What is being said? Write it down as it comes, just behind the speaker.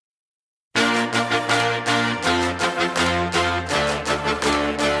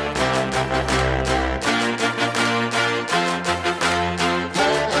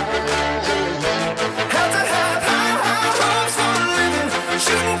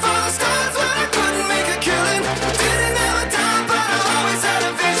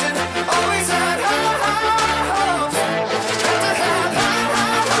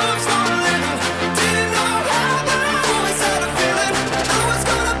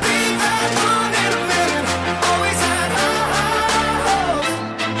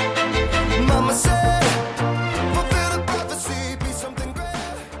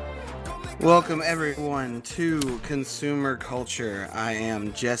Welcome everyone to Consumer Culture. I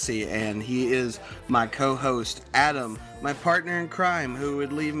am Jesse and he is my co-host Adam, my partner in crime who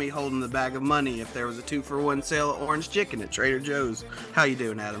would leave me holding the bag of money if there was a 2-for-1 sale of orange chicken at Trader Joe's. How you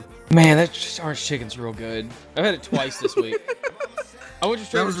doing, Adam? Man, that orange chicken's real good. I've had it twice this week. I went to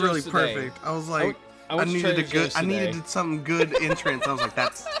Trader Joe's That was really today. perfect. I was like, I needed some good entrance. I was like,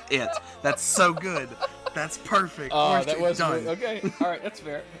 that's it. That's so good. That's perfect. Orange that chicken was done. okay. All right, that's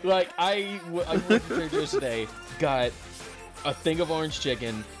fair. Like I went to Trader Joe's today, got a thing of orange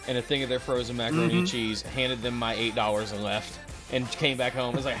chicken and a thing of their frozen macaroni and cheese. Handed them my $8 and left, and came back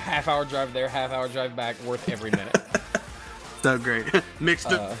home. It was like a half-hour drive there, half-hour drive back, worth every minute. So great. Mixed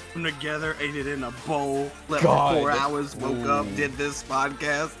them together, ate it in a bowl, left God. for 4 hours, woke up, did this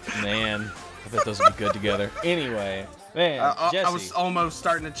podcast. Man, I bet those would be good together. Anyway, man, Jesse. I was almost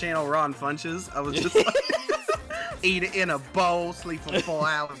starting to channel Ron Funches. I was just like, eat it in a bowl, sleep for 4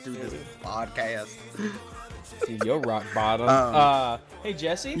 hours, do this podcast. Dude, yo, rock bottom. Hey,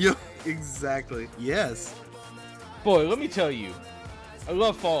 Jesse? Yeah, exactly. Yes. Boy, let me tell you, I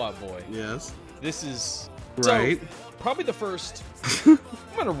love Fall Out Boy. Yes. This is... Right. So, probably the first... I'm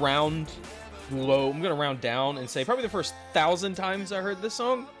gonna round low. I'm gonna round down and say probably the first 1,000 times I heard this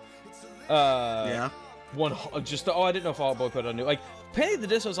song. Yeah. I didn't know Fall Out Boy put it on new. Like, Panic! At the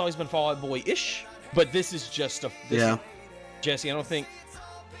Disco has always been Fall Out Boy-ish, but this is just a... Jesse, I don't think...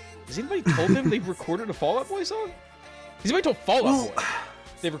 Has anybody told him they've recorded a Fall Out Boy song? Has anybody told Fall Out Boy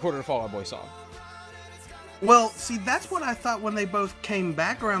they've recorded a Fall Out Boy song? Well, see, that's what I thought when they both came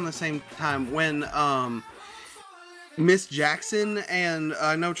back around the same time. When Miss Jackson and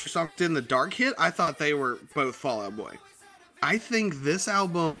No True in the Dark hit, I thought they were both Fall Out Boy. I think this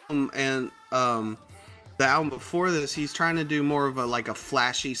album and the album before this, he's trying to do more of a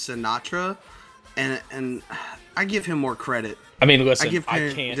flashy Sinatra, and I give him more credit. I mean, listen, I give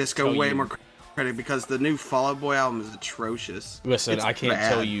can't Disco tell way you. more credit because the new Fall Out Boy album is atrocious. Listen, It's I can't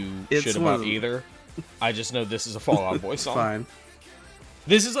bad. tell you It's shit one about of- either. I just know this is a Fall Out Boy song. Fine.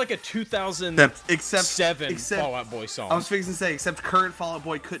 This is like a 2007 Except Fall Out Boy song. I was fixing to say, except current Fall Out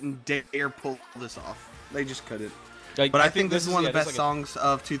Boy couldn't dare pull this off. They just couldn't. Like, But I think this is one of the this best is like songs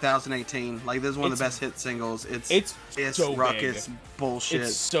of 2018. Like, this is one of the It's- best hit singles. it's so ruckus big. bullshit.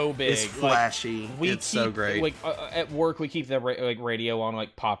 It's so big. It's flashy. It's so great. Like at work, we keep the radio on,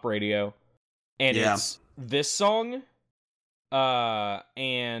 like pop radio, and Yeah. it's this song,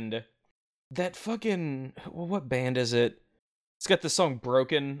 and that fucking what band is it? It's got the song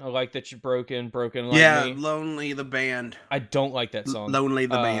 "Broken." I like that you're broken like Yeah, me. Lonely the band. I don't like that song. Lonely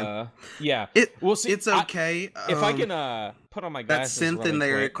the band. Yeah. Well, see, it's okay. If I can put on my that glasses, synth really in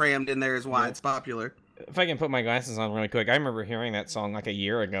there, quick. crammed in there, is why Yeah. it's popular. If I can put my glasses on really quick, I remember hearing that song like a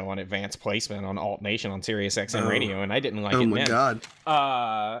year ago on Advanced Placement on Alt Nation on Sirius XM radio, and I didn't like it. Oh my then. god.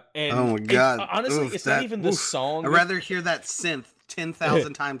 And Oh my god. honestly, Oof, it's not even the song. I'd rather hear that synth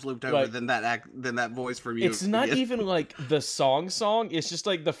 10,000 times looped over Like, than that voice from you. It's not again. even like the song. It's just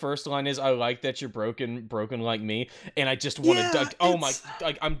like the first line is "I like that you're broken like me," and I just want to.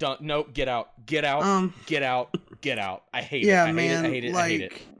 Like I'm done. No, get out, get out, get out, get out. I hate it. I man, hate it. I hate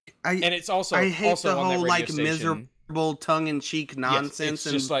it. And it's also I hate also the on that whole radio like station. miserable tongue-in-cheek nonsense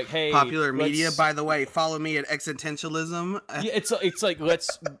it's just and like, hey, popular media. let's- By the way, follow me at Existentialism. Yeah, it's like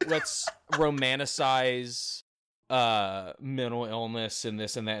let's romanticize mental illness and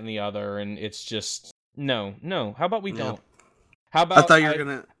this and that and the other, and it's just no. How about we don't? How about I thought you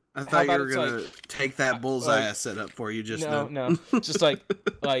were gonna like, take that bullseye like, I set up for you just no, then. no, just like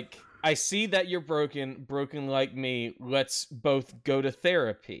I see that you're broken like me. Let's both go to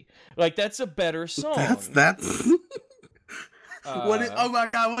therapy. Like that's a better song. That's oh my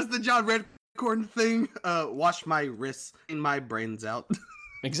god, what's the John Redcorn thing? Wash my wrists and my brains out.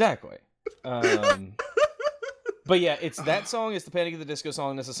 Exactly. But yeah, it's that song. It's the Panic! At the Disco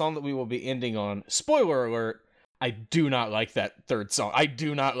song. It's a song that we will be ending on. Spoiler alert. I do not like that third song. I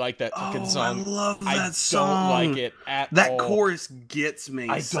do not like that fucking song. I love that song. I don't like it at all. That chorus gets me.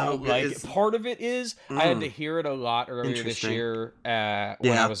 I so don't good. like it. Part of it is I had to hear it a lot earlier this Interesting. year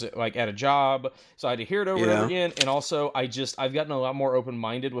when I was like at a job, so I had to hear it over and over again. And also, I've gotten a lot more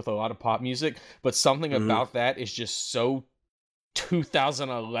open-minded with a lot of pop music, but something about that is just so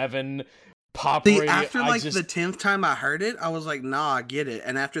 2011 pop radio. After the 10th time I heard it, I was like, nah, I get it.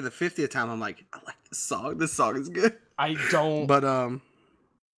 And after the 50th time, I'm like, I like this song. This song is good. I don't. But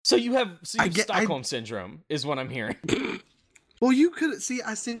So you have Stockholm syndrome, is what I'm hearing. well, you could see.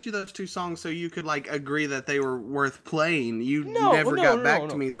 I sent you those two songs so you could like agree that they were worth playing. You never got back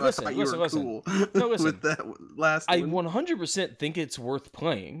to me. But I thought you were cool. No, listen. with that last I one. 100% think it's worth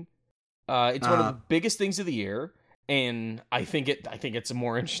playing. It's one of the biggest things of the year. and I think it's a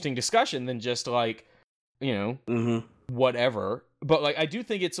more interesting discussion than just like, whatever. But like I do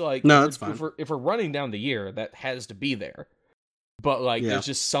think it's like, no, that's fine. If we're running down the year, that has to be there. But like there's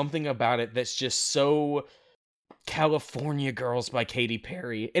just something about it that's just so California Girls by Katy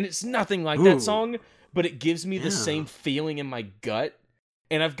Perry, and it's nothing like that song, but it gives me the same feeling in my gut,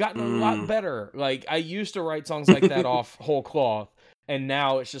 and I've gotten a lot better. Like I used to write songs like that off whole cloth, and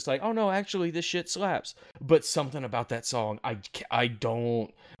now it's just like, oh no, actually this shit slaps. But something about that song, I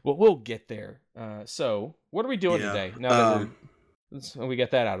don't. Well, we'll get there. So what are we doing today? Now that we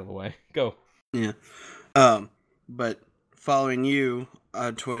get that out of the way, go. Yeah. But following you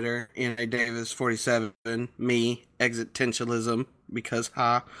on Twitter, N.A. Davis 47, me, Existentialism, because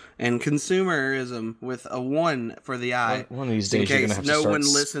and Consumerism with a 1 for the I. One of these days you're gonna have to no one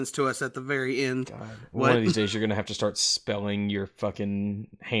listens to us at the very end. God. One of these days you're gonna have to start spelling your fucking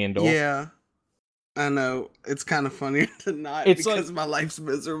handle. Yeah. I know. It's kind of funny to not, because like, my life's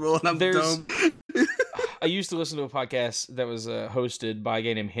miserable and I'm dumb. I used to listen to a podcast that was hosted by a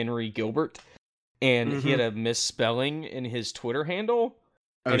guy named Henry Gilbert, and he had a misspelling in his Twitter handle,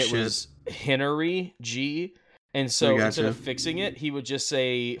 and it was Henry G. And so instead of fixing it, he would just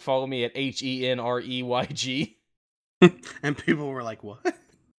say, "Follow me at HENREYG." And people were like, "What?"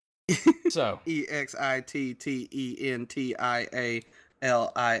 So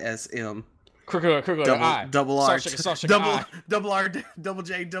EXITTENTIALISM. Double R, double R, double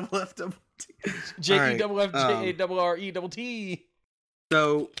J, double F, double T. J E double F J A double R E double T.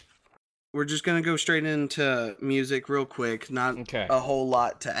 So we're just gonna go straight into music real quick. Not a whole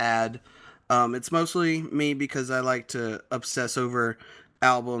lot to add. It's mostly me because I like to obsess over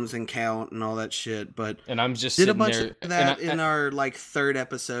albums and count and all that shit. But I'm just did a bunch of that in our like 3rd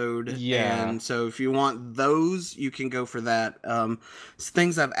episode. Yeah. And so if you want those, you can go for that.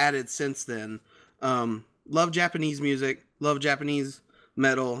 Things I've added since then. Love Japanese music. Love Japanese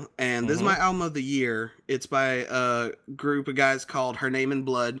metal, and this is my album of the year. It's by a group of guys called Her Name in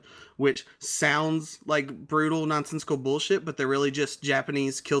Blood, which sounds like brutal, nonsensical bullshit, but they're really just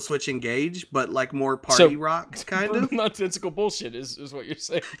Japanese Killswitch Engage, but like more party rock kind of. Nonsensical bullshit is what you're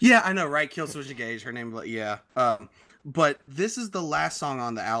saying. Yeah, I know, right? Killswitch Engage, Her Name in Blood, yeah. But this is the last song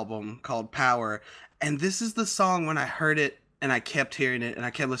on the album called Power, and this is the song when I heard it and I kept hearing it and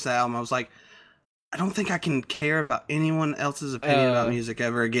I kept listening to the album, I was like, I don't think I can care about anyone else's opinion about music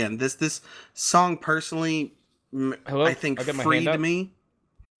ever again. This song personally, I think, freed me.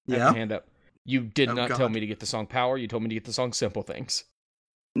 I have my hand up. You did not tell me to get the song Power. You told me to get the song Simple Things.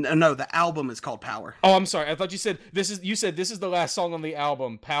 No, the album is called Power. Oh, I'm sorry. I thought you said this is. You said this is the last song on the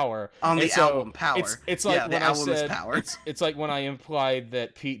album, Power. On the album, Power. It's like when the album is Power. It's like when I implied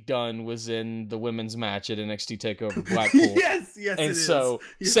that Pete Dunne was in the women's match at NXT Takeover Blackpool. yes, and so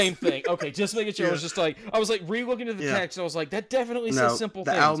same thing. Okay, just making sure. I was like re-looking at the text. And I was like, that definitely says Simple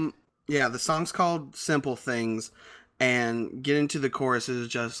Things. Album, the song's called Simple Things, and getting to the chorus is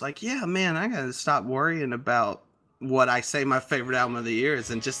just like, yeah, man, I gotta stop worrying about what I say my favorite album of the year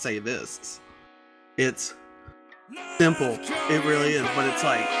is and just say this. It's simple. It really is, but it's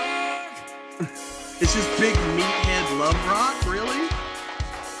like it's just big meathead love rock, really?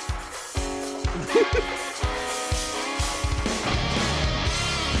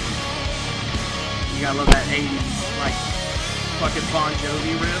 You gotta love that 80s like fucking Bon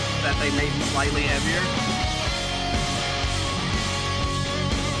Jovi riff that they made slightly heavier.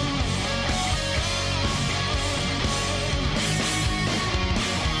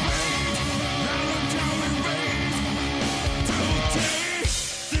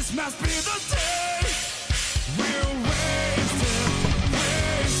 Must be the day we're wasted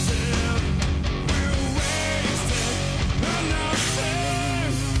on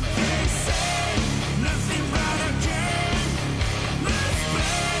nothing. They say nothing but a game. Let's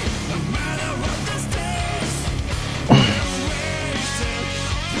play no matter what the stakes. We're wasted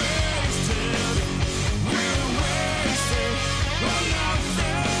on nothing. So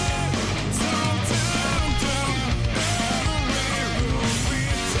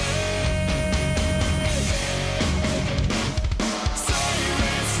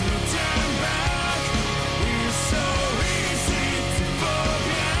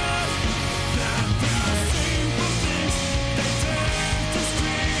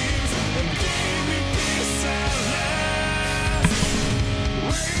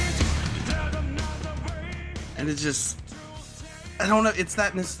down, and it's just, I don't know, it's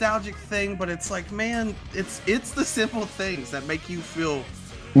that nostalgic thing, but it's like, man, it's the simple things that make you feel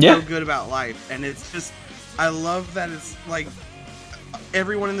so good about life. And it's just, I love that it's like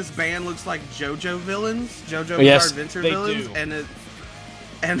everyone in this band looks like JoJo villains, JoJo Bizarre Adventure villains, do. and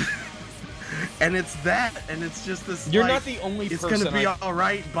and it's that, and it's just this. You're like, not the only It's person. gonna be all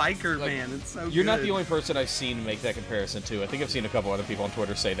right, biker like, man. It's so. You're not good. the only person I've seen make that comparison to. I think I've seen a couple other people on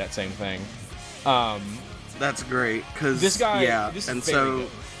Twitter say that same thing. That's great because This guy, yeah, this is and very so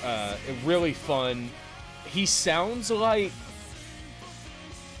good. Really fun. He sounds like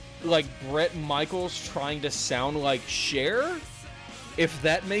Bret Michaels trying to sound like Cher, if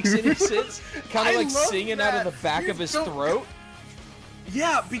that makes any sense. Kind I of like love singing out of that. the back You of his don't- throat.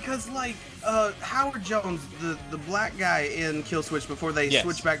 yeah, because like Howard Jones, the black guy in Killswitch before they Yes.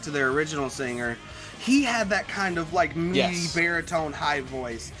 switched back to their original singer, he had that kind of like moody Yes. baritone high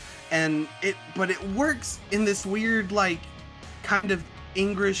voice, and it works in this weird like kind of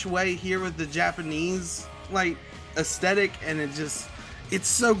English way here with the Japanese like aesthetic, and it's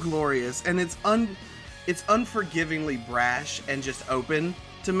so glorious, and it's unforgivingly brash and just open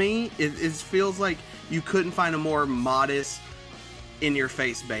to me. It feels like you couldn't find a more modest, in your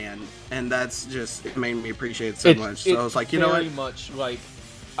face band, and that's just, it made me appreciate it so much. So I was like, you know what? Very much like,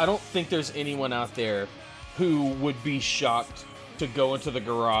 I don't think there's anyone out there who would be shocked to go into the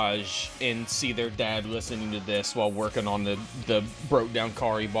garage and see their dad listening to this while working on the broke down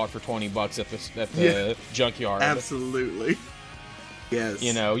car he bought for $20 at the junkyard. Absolutely. Yes.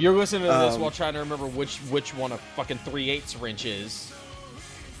 You know, you're listening to this while trying to remember which one a fucking 3/8 wrench is.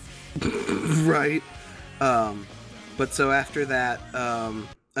 Right. But so after that,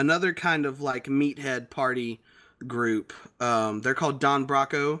 another kind of like meathead party group, they're called Don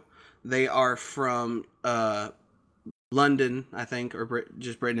Brocco. They are from London, I think, or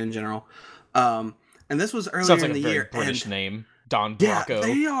just Britain in general. And this was earlier Sounds like in a the very year. British and name, Don yeah, Brocco.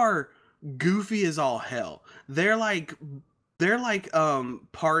 they are goofy as all hell. They're like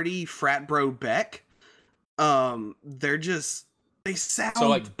party frat bro Beck. They sound So,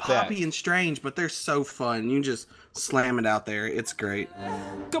 like, poppy Beck. and strange, but they're so fun. You just slam it out there. It's great.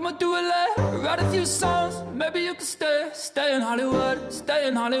 Come on to LA, write a few songs. Maybe you can stay in Hollywood, stay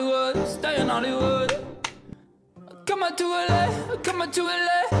in Hollywood, stay in Hollywood. Come on to LA, come on to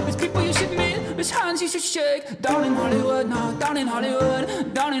LA. There's people you should meet, there's hands you should shake. Down in Hollywood, no, down in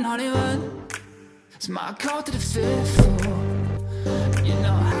Hollywood, down in Hollywood. It's my call to the fifth floor. You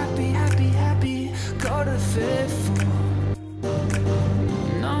know, happy, happy, happy. Call to the fifth floor.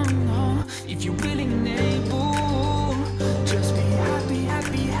 No, no, if you're willing and able, just be happy,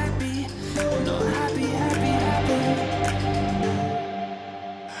 happy, happy. No, happy, happy, happy.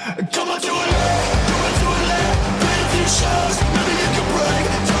 Come on to LA, play a few shows, maybe you can break.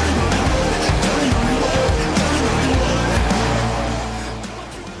 Down in Hollywood, down in Hollywood, down in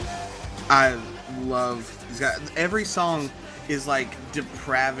Hollywood. I love these guys. Every song is like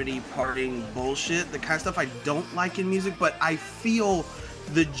depravity, partying bullshit. The kind of stuff I don't like in music, but I feel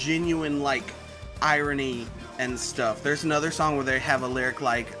the genuine like irony and stuff. There's another song where they have a lyric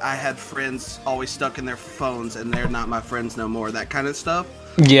like, I had friends always stuck in their phones and they're not my friends no more, that kind of stuff.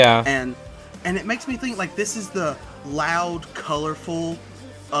 Yeah. And it makes me think like this is the loud, colorful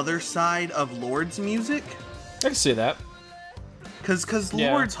other side of Lord's music. I can see that. Cause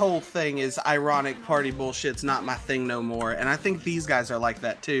Yeah. Lord's whole thing is ironic party bullshit's not my thing no more, and I think these guys are like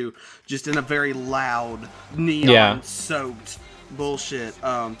that too, just in a very loud, neon-soaked bullshit.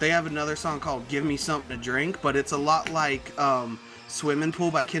 They have another song called "Give Me Something to Drink," but it's a lot like "Swimming Pool"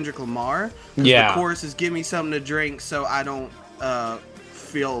 by Kendrick Lamar. 'Cause Yeah. the chorus is "Give me something to drink so I don't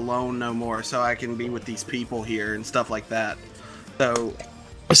feel alone no more, so I can be with these people here," and stuff like that.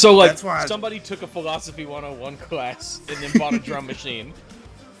 So, like, That's why somebody took a Philosophy 101 class and then bought a drum machine.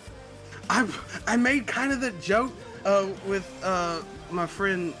 I made kind of that joke with my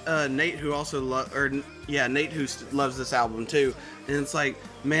friend Nate, who also Nate, who loves this album too. And it's like,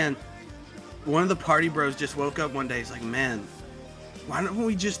 man, one of the party bros just woke up one day. He's like, man, why don't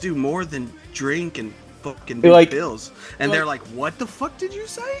we just do more than drink and fucking do pills? And they're like, what the fuck did you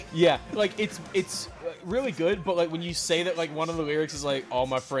say? Yeah, like, it's really good, but, like, when you say that, like, one of the lyrics is, like, all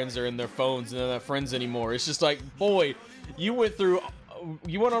my friends are in their phones and they're not friends anymore, it's just like, boy, you went on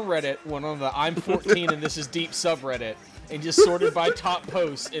Reddit, went on the I'm 14 and this is deep subreddit, and just sorted by top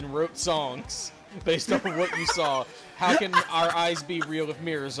posts and wrote songs based on what you saw. How can our eyes be real if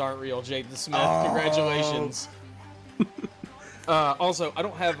mirrors aren't real, Jaden Smith? Congratulations. Also, I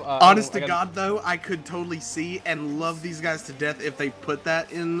don't have... Honest to God, though, I could totally see and love these guys to death if they put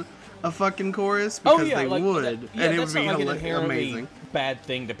that in a fucking chorus, because they would, and it would be not like an inherently amazing. bad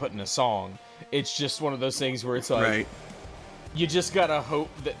thing to put in a song. It's just one of those things where it's like, Right. you just gotta hope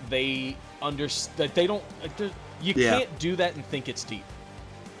that they understand, that they don't, like, you Yeah. can't do that and think it's deep.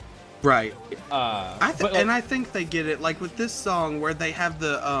 Right. But, like, and I think they get it, like with this song where they have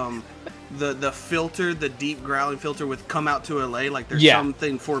the filter, the deep growling filter with "Come Out to LA," like there's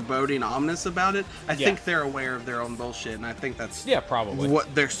something foreboding, ominous about it. I think they're aware of their own bullshit, and I think that's probably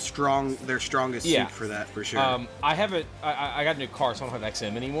what their strongest suit for that, for sure. I haven't. I got a new car, so I don't have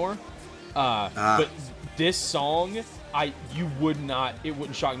XM anymore. But this song, it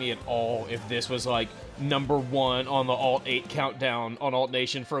wouldn't shock me at all if this was like #1 on the Alt 8 countdown on Alt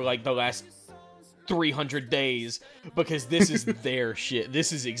Nation for like the last 300 days, because this is their shit.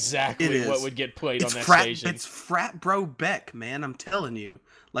 This is exactly what would get played on that station. It's frat bro Beck, man. I'm telling you.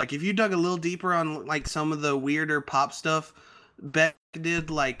 Like, if you dug a little deeper on like some of the weirder pop stuff Beck did,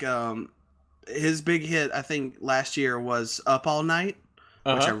 like his big hit I think last year was "Up All Night,"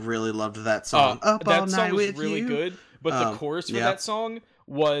 which I really loved that song. Up that all song night was with really you. good, but the chorus for that song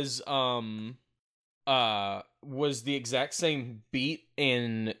was the exact same beat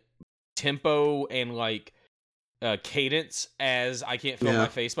and tempo and like cadence as "I Can't Feel My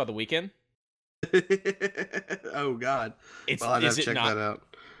Face" by The Weeknd. Oh God! I'd have to check that out.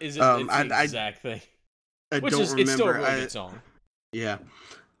 Is it? It's the exact thing. It's still a really good song. Yeah.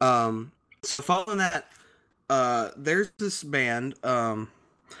 So following that, there's this band. I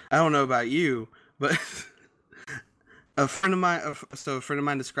don't know about you, but a friend of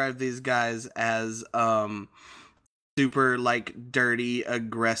mine described these guys as super like dirty,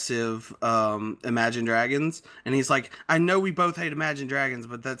 aggressive Imagine Dragons, and he's like, I know we both hate Imagine Dragons,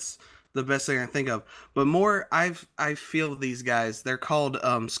 but that's the best thing I think of. But more, I feel these guys, they're called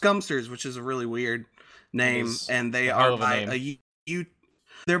Scumsters, which is a really weird name, and they are by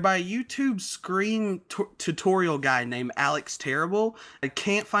they're by a YouTube screen tutorial guy named Alex Terrible. I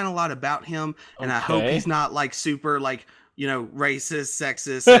can't find a lot about him, and I hope he's not like super like, you know, racist,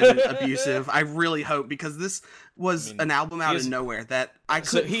 sexist, and abusive. I really hope, because this was an album out of nowhere that I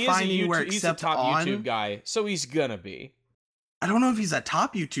couldn't find anywhere except he's a top on YouTube guy, so he's gonna be. I don't know if he's a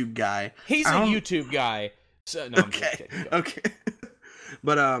top YouTube guy. He's a YouTube guy. So, no, okay.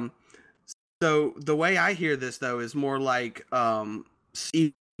 But so the way I hear this though is more like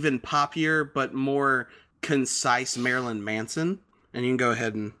even poppier but more concise Marilyn Manson, and you can go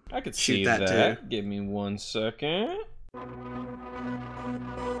ahead and I could shoot see that too. Give me 1 second.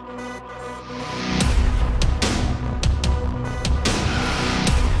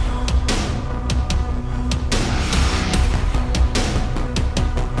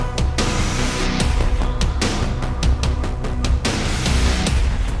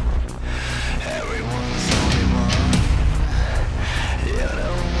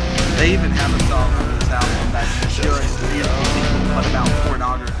 They even have a song on this album that's just beautiful people, but about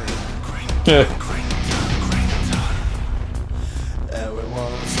pornography.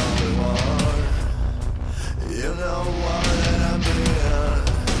 Everyone's only one. You know what I'm doing.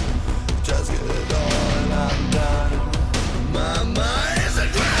 Just get it all and I'm done. My mind is a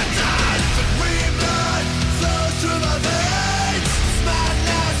granite. The green blood flows through my veins. This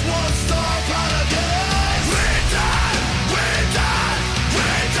madness won't stop on again. We're done.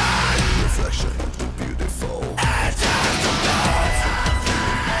 Reflection is beautiful.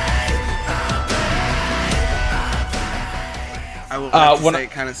 I will have to say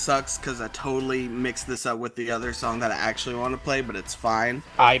it kind of sucks because I totally mixed this up with the other song that I actually want to play, but it's fine.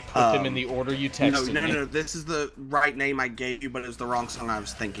 I put them in the order you texted me. No. This is the right name I gave you, but it was the wrong song I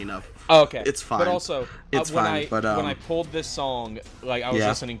was thinking of. Oh, okay. It's fine. But also, it's when fine. when I pulled this song, like I was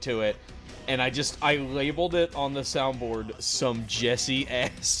listening to it, and I labeled it on the soundboard some Jesse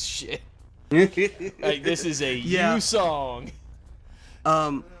ass shit. Like, this is a you song.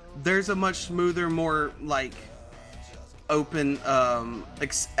 There's a much smoother, more like open,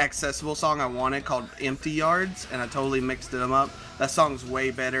 accessible song I wanted called "Empty Yards," and I totally mixed them up. That song's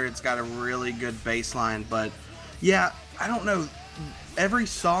way better. It's got a really good bass line, but yeah, I don't know. Every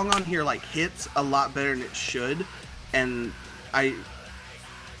song on here like hits a lot better than it should, and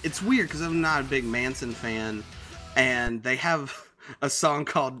it's weird because I'm not a big Manson fan, and they have a song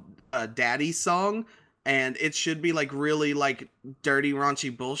called Daddy's Song, and it should be like really like dirty,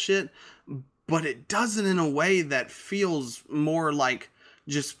 raunchy bullshit, but it does it in a way that feels more like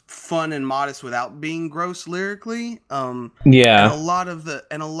just fun and modest without being gross lyrically. And a lot of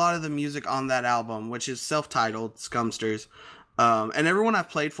the music on that album, which is self-titled Scumsters, and everyone I've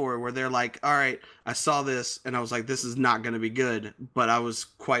played for where they're like, all right, I saw this and I was like, this is not going to be good, but I was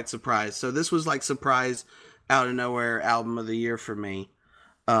quite surprised. So this was like surprise out of nowhere album of the year for me.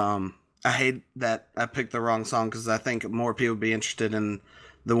 I hate that I picked the wrong song because I think more people would be interested in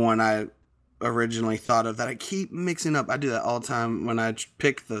the one I originally thought of that I keep mixing up. I do that all the time when I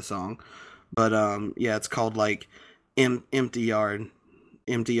pick the song. But yeah, it's called like Empty Yard.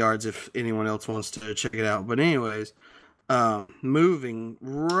 Empty Yards if anyone else wants to check it out. But anyways, moving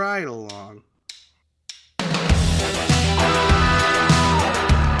right along.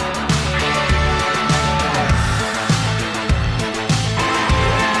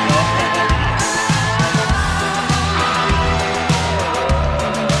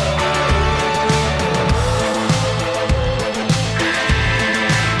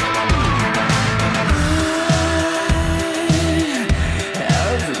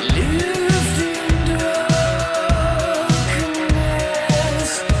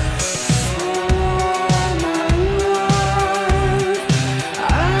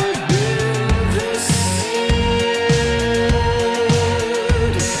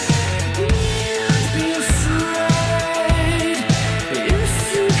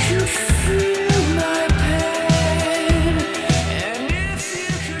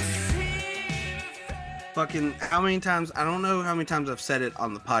 Fucking how many times, I don't know how many times I've said it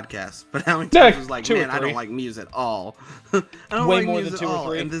on the podcast, but how many times I was like, man, I don't like Muse at all. I don't Way like more Muse than at 2 or all,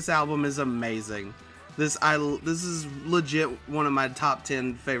 3. and this album is amazing. This is legit one of my top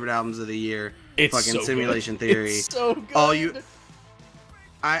 10 favorite albums of the year. It's fucking so Simulation good. Theory. It's so good. All you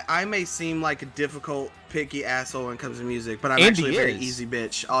I may seem like a difficult, picky asshole when it comes to music, but I'm Andy actually a very is. easy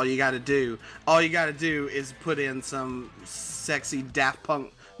bitch. All you gotta do is put in some sexy Daft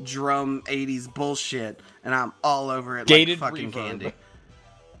Punk drum 80s bullshit, and I'm all over it Gated like fucking reverb. candy.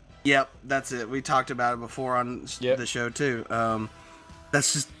 Yep, that's it. We talked about it before on the show too.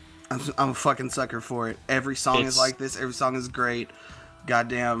 That's just, I'm a fucking sucker for it. Every song is like this. Every song is great.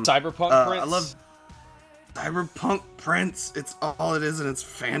 Goddamn. Cyberpunk Prince. I love Cyberpunk Prince. It's all it is, and it's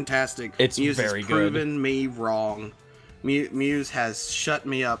fantastic. It's Muse very has good. proven me wrong. Muse has shut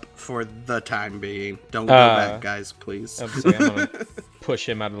me up for the time being. Don't go back, guys, please. I'm gonna push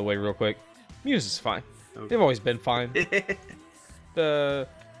him out of the way real quick. Muse is fine. Okay. They've always been fine. I don't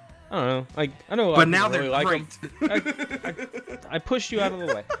know. I know a lot But of now people they're really like them. I pushed you out of the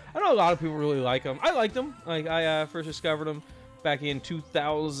way. I know a lot of people really like them. I liked them. Like I first discovered them back in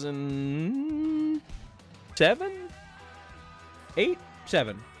 2007,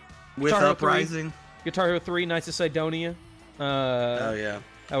 7. With Guitar Hero 3. Uprising. Guitar Hero 3, Knights of Sidonia. Oh yeah.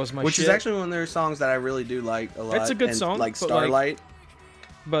 That was my Which shit. is actually one of their songs that I really do like a lot. It's a good and, song, like but, Starlight.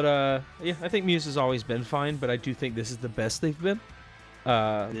 But yeah, I think Muse has always been fine, but I do think this is the best they've been.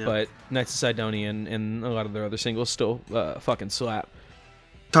 But Knights of Sidonia and a lot of their other singles still fucking slap.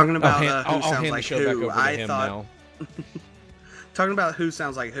 Talking about I'll who sounds hand the like show back who, over to I him thought. now. Talking about who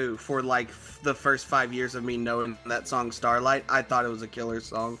sounds like who, for like the first 5 years of me knowing that song Starlight, I thought it was a killer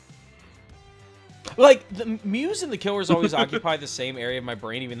song. Like the Muse and the Killers always occupy the same area of my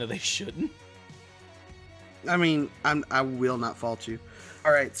brain, even though they shouldn't. I mean, I will not fault you.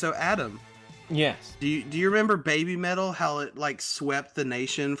 All right, so Adam, Yes. do you remember Baby Metal? How it like swept the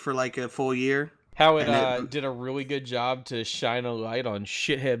nation for like a full year? How it And did a really good job to shine a light on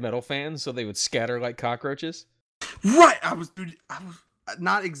shithead metal fans so they would scatter like cockroaches. Right, I was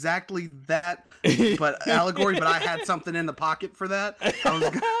not exactly that, but allegory. But I had something in the pocket for that.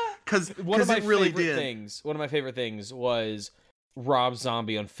 Because it really did. One of my favorite things was Rob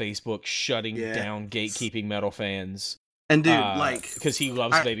Zombie on Facebook shutting down gatekeeping metal fans. And dude, like, because he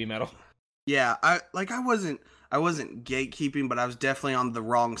loves baby metal. Yeah, I wasn't gatekeeping, but I was definitely on the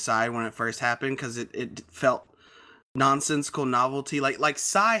wrong side when it first happened because it felt nonsensical novelty. Like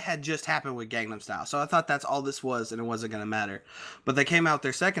Psy had just happened with Gangnam Style, so I thought that's all this was, and it wasn't gonna matter. But they came out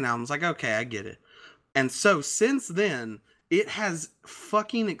their second album, I was like, okay, I get it. And so since then, it has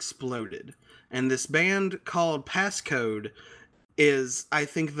fucking exploded. And this band called Passcode is, I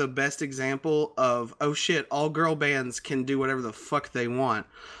think, the best example of, oh shit, all girl bands can do whatever the fuck they want.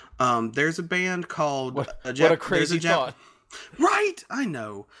 There's a band called... What a crazy thought. Right? I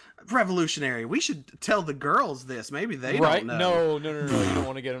know. Revolutionary. We should tell the girls this. Maybe they don't know. No. You don't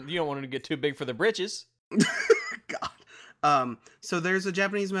want to get them. You don't want them to get too big for their britches. God. So there's a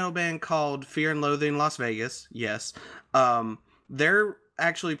Japanese metal band called Fear and Loathing in Las Vegas. Yes. They're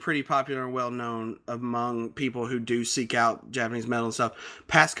actually pretty popular and well known among people who do seek out Japanese metal and stuff.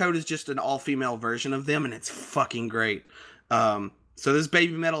 Passcode is just an all-female version of them, and it's fucking great. So this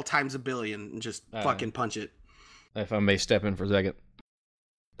Baby Metal times a billion, and just fucking punch it. If I may step in for a second.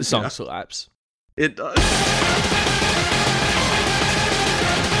 The song slaps. It does.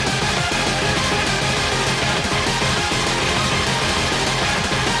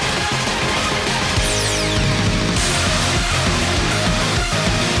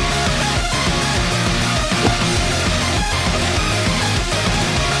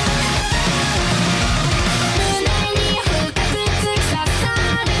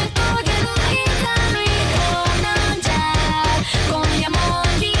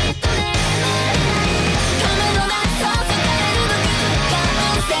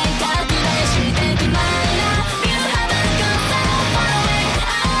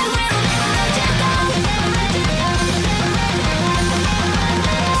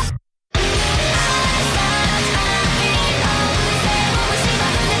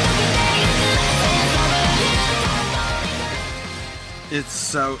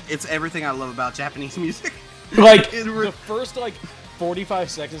 It's everything I love about Japanese music. Like It the first 45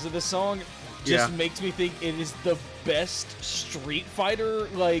 seconds of this song just makes me think it is the best Street Fighter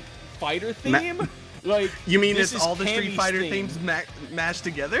fighter theme. You mean this it's is all the Street Cammy's Fighter theme. themes mashed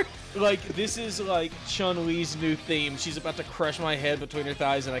together? This is Chun-Li's new theme. She's about to crush my head between her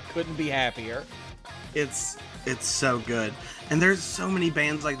thighs, and I couldn't be happier. It's so good. And there's so many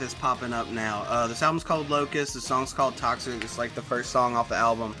bands like this popping up now. This album's called Locust. The song's called Toxic. It's like the first song off the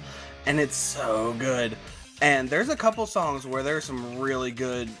album. And it's so good. And there's a couple songs where there's some really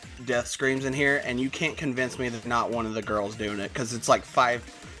good death screams in here, and you can't convince me that not one of the girls doing it, because it's like 5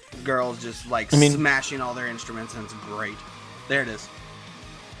 girls just smashing all their instruments, and it's great. There it is.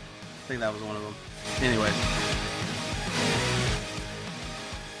 I think that was one of them. Anyways.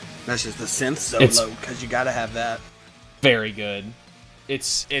 That's just the synth solo, because you gotta have that. Very good.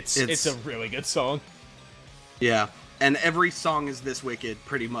 It's a really good song. Yeah, and every song is this wicked,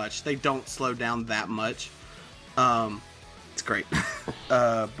 pretty much. They don't slow down that much. It's great.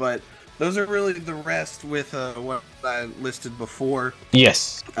 But those are really the rest with what I listed before.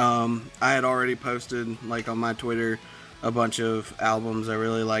 Yes. I had already posted on my Twitter a bunch of albums I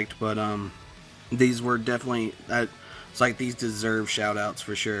really liked, but these were definitely it's like these deserve shout outs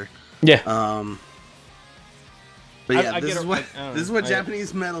for sure. Yeah. But yeah, this is what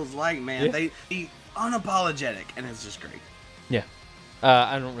Japanese metal's like, man. Yeah. They be unapologetic, and it's just great. Yeah.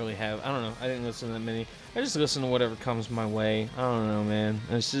 I don't know. I didn't listen to that many. I just listen to whatever comes my way. I don't know, man.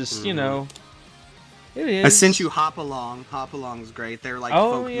 It's just, it is. I sent you Hop Along. Hop Along's great. They're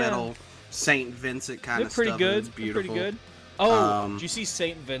folk metal, St. Vincent kind of stuff. Pretty good. It's beautiful. Pretty good. Oh, did you see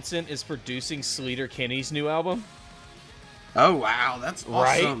St. Vincent is producing Sleater Kinney's new album? Oh, wow. That's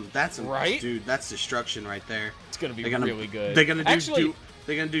awesome. Right? That's right? Dude, that's destruction right there. It's going to be really good. They're going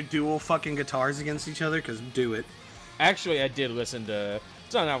to do dual fucking guitars against each other, because do it. Actually, I did listen to...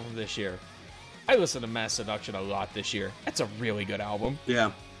 It's not an album this year. I listened to Mass Seduction a lot this year. That's a really good album.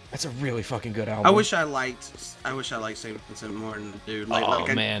 Yeah. That's a really fucking good album. I wish I liked St. Vincent more than the dude.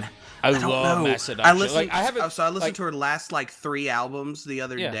 Man. I love Mass Seduction. I listened to her last 3 albums the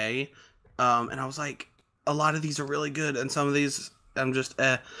other day. And I was like, a lot of these are really good, and some of these I'm just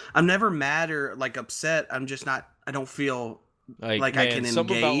I'm never mad or upset. I'm just not, I don't feel I can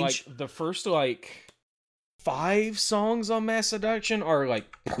engage. About the first 5 songs on Mass Seduction are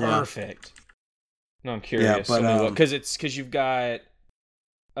perfect. Yeah. No, I'm curious. Yeah, because you've got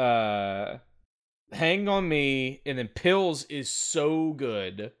Hang on Me, and then Pills is so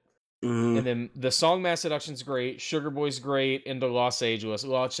good. Mm-hmm. And then the song Mass Seduction's great, Sugar Boy's great, and the Los Angeles.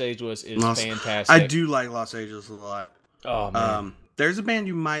 Los Angeles is fantastic. I do like Los Angeles a lot. Oh man. There's a band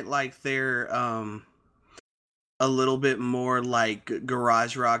you might like. They're a little bit more like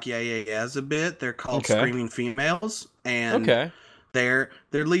garage rock, yeah, a bit. They're called Screaming Females, and their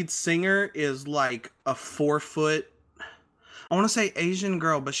lead singer is like a 4-foot, I want to say Asian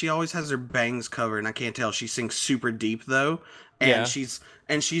girl, but she always has her bangs covered, and I can't tell. She sings super deep though, and she's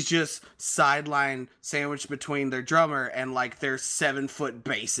just sideline sandwiched between their drummer and their 7-foot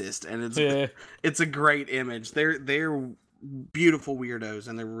bassist, and it's a great image. They're beautiful weirdos,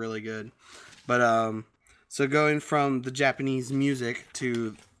 and they're really good. But so going from the Japanese music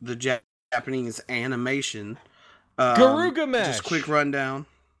to the Japanese animation, Garugamesh. Just quick rundown.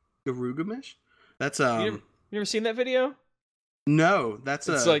 Garugamesh? That's You ever seen that video? No, that's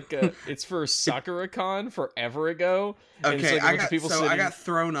it's for SakuraCon forever ago. Okay, I got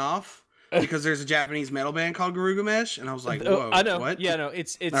thrown off because there's a Japanese metal band called Garugamesh, and I was like, whoa, I know. What? Yeah, no,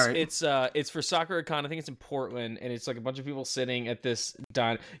 it's for SakuraCon. I think it's in Portland, and it's a bunch of people sitting at this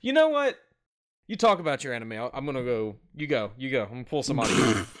diner. You know what? You talk about your anime. I'm gonna go. You go. I'm gonna pull some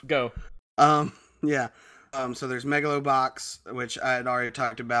audio. Go. Yeah. So there's Megalobox, which I had already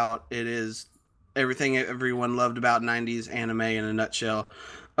talked about. It is everything everyone loved about 90s anime in a nutshell.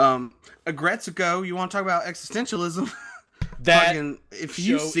 Aggretsuko, you want to talk about existentialism? If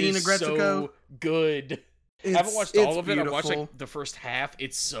you've seen Aggretsuko, so good. I haven't watched all of it. I've watched the first half.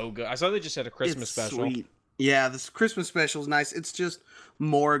 It's so good. I saw they just had a Christmas special. Sweet. Yeah, this Christmas special is nice. It's just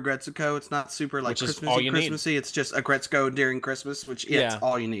more Aggretsuko. It's not super Christmassy. It's just Aggretsuko during Christmas, which it's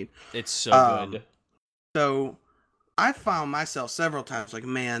all you need. It's so good. So I found myself several times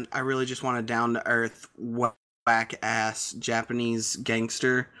man, I really just want a down-to-earth, whack-ass Japanese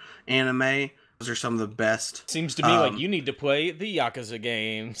gangster anime. Those are some of the best. Seems to me like you need to play the Yakuza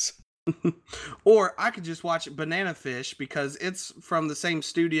games. Or I could just watch Banana Fish, because it's from the same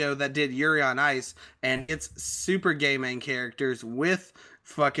studio that did Yuri on Ice, and it's super gay main characters with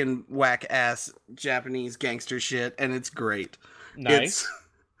fucking whack-ass Japanese gangster shit, and it's great. Nice.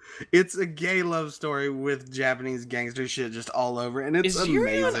 It's a gay love story with Japanese gangster shit just all over, and it's Is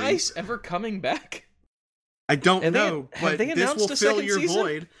Yuri amazing. on Ice ever coming back? I don't Have they- know, have but they this will announced a fill second your season?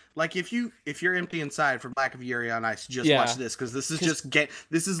 void. Like if you're empty inside for lack of Yuri on Ice, just Yeah. watch this because this is just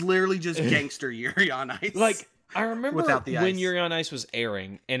this is literally just gangster Yuri on Ice. Like, I remember Without the when ice. Yuri on Ice was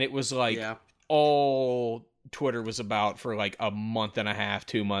airing, and it was like yeah, all Twitter was about for like a month and a half,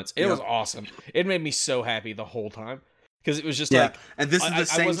 2 months. It Yep. was awesome. It made me so happy the whole time because it was just yeah. like, And this is I the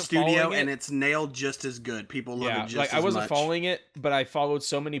same wasn't studio, following and it. it's nailed just as good. People love yeah, it just like as I wasn't much. following it, but I followed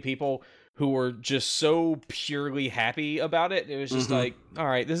so many people who were just so purely happy about it. It was just Mhm. like, all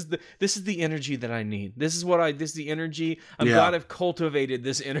right, this is the energy that I need. This is the energy. I'm Yeah. glad I've cultivated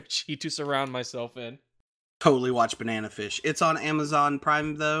this energy to surround myself in. Totally watch Banana Fish. It's on Amazon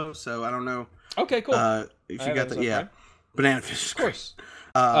Prime though, so I don't know Okay, cool. if I you have got the Amazon Prime. Banana Fish. Is Of course.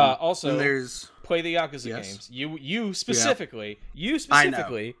 great. Also, and there's play the Yakuza Yes. games. You specifically, I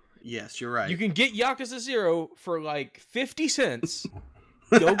know. Yes, you're right. you can get Yakuza 0 for like 50 cents.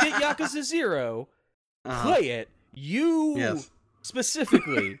 Go get Yakuza 0, Uh-huh. play it. You Yes.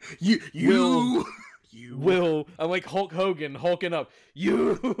 specifically You Will- you will. I'm like Hulk Hogan hulking up.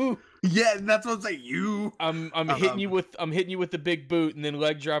 You. Yeah, that's what I'm saying. You I'm hitting you with the big boot and then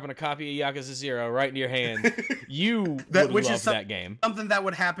leg dropping a copy of Yakuza 0 right into your hand. You would which love is that game. something that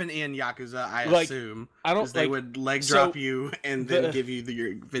would happen in Yakuza, I Like, assume. I don't Is they like, would leg so drop you and then the- give you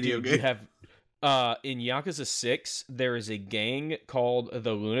your video Dude, game. you have in Yakuza 6 there is a gang called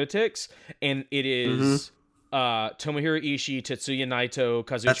the Lunatics, and it is Tomohiro Ishii, Tetsuya Naito,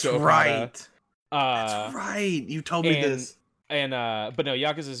 Kazuchika That's Okada. right. That's That's right. You told me this. And but no,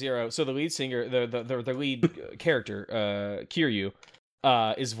 Yakuza 0. So the lead singer, the lead character, Kiryu,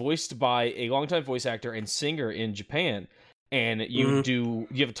 is voiced by a longtime voice actor and singer in Japan. And you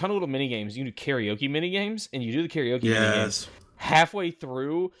have a ton of little mini games. You can do karaoke mini games, and you do the karaoke mini games. Yes. Halfway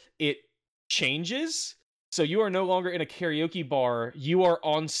through, it changes. So you are no longer in a karaoke bar. You are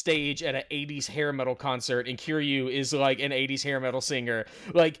on stage at an 80s hair metal concert, and Kiryu is like an 80s hair metal singer.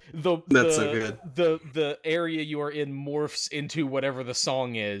 Like That's so good. the area you are in morphs into whatever the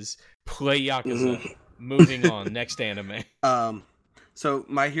song is. Play Yakuza. Mhm. Moving on. Next anime. So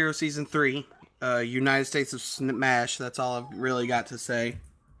My Hero Season 3, United States of Smash, that's all I've really got to say.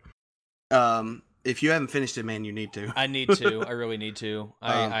 If you haven't finished it, man, you need to. I need to. I really need to.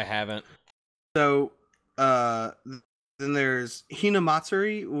 I haven't. So, then there's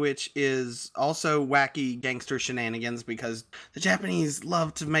Hinamatsuri, which is also wacky gangster shenanigans because the Japanese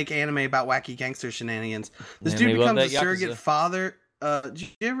love to make anime about wacky gangster shenanigans. This Man, they dude love becomes a that surrogate Yakuza. father. Do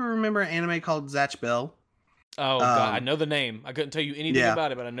you ever remember an anime called Zatch Bell? Oh god, I know the name. I couldn't tell you anything yeah.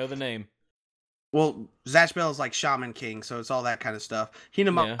 about it, but I know the name. Well, Zatch Bell is like Shaman King, so it's all that kind of stuff.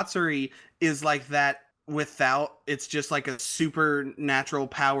 Hinamatsuri is like that without, it's just like a supernatural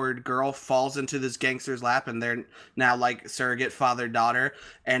powered girl falls into this gangster's lap and they're now like surrogate father-daughter,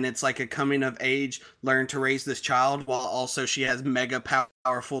 and it's like a coming of age, learn to raise this child while also she has mega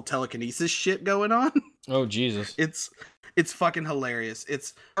powerful telekinesis shit going on. Oh Jesus. It's fucking hilarious.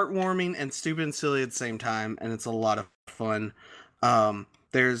 It's heartwarming and stupid and silly at the same time, and it's a lot of fun.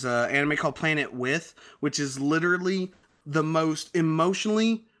 There's an anime called Planet With, which is literally the most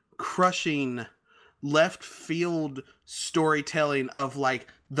emotionally crushing left field storytelling of like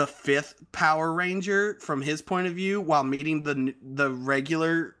the fifth Power Ranger from his point of view while meeting the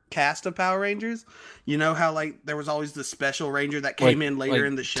regular cast of Power Rangers. You know how like there was always the special ranger that came in later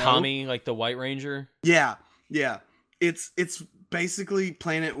in the show? Tommy, like the White Ranger. Yeah. It's basically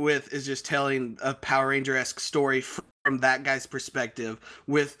Planet With is just telling a Power Ranger-esque story from that guy's perspective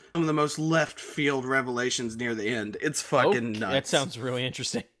with some of the most left field revelations near the end. It's fucking nuts. That sounds really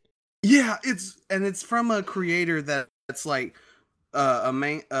interesting. Yeah, it's from a creator that's like a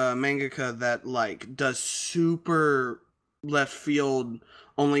mangaka that like does super left field.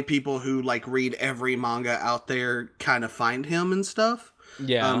 Only people who like read every manga out there kind of find him and stuff.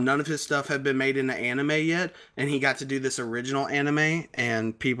 Yeah. None of his stuff had been made into anime yet, and he got to do this original anime,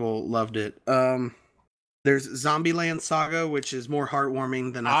 and people loved it. There's Zombieland Saga, which is more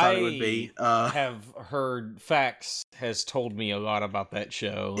heartwarming than I thought it would be. Have heard Fax has told me a lot about that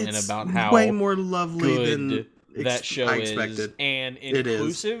show and It's about how way more lovely good than that show I is expected. and It is.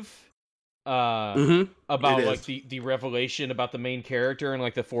 inclusive. Mm-hmm. About It like is. the revelation about the main character in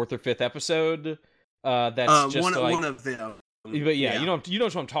like the 4th or 5th episode. That's just like one of them. But yeah, you know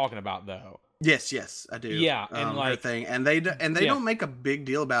what I'm talking about though. Yes, I do. Yeah, and her like thing, and they don't make a big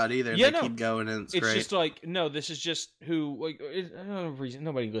deal about it either. Yeah, They no. keep going, and it's It's great. just like, no, this is just who, like, I don't know reason,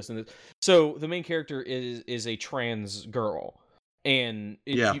 nobody listens to this. So the main character is a trans girl, And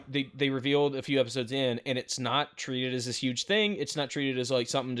they revealed a few episodes in, and it's not treated as this huge thing. It's not treated as like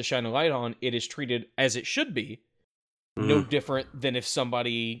something to shine a light on. It is treated as it should be. No different than if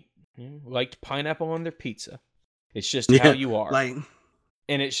somebody liked pineapple on their pizza. It's just how you are.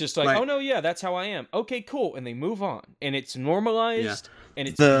 And it's just like, oh no, yeah, that's how I am. Okay, cool. And they move on. And it's normalized and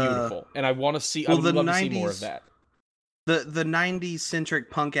it's beautiful. And I want to see, I would love to see more of that. The 90s centric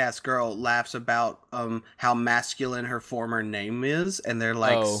punk ass girl laughs about how masculine her former name is, and they're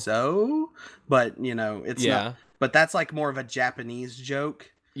like, so? But it's not. But that's like more of a Japanese joke.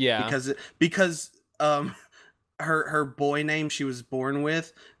 Yeah. Because her boy name she was born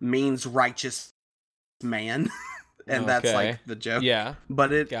with means righteous man. And that's like the joke. Yeah.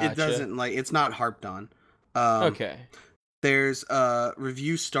 But it doesn't it's not harped on. Okay. There's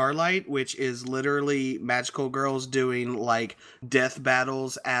Review Starlight, which is literally magical girls doing like death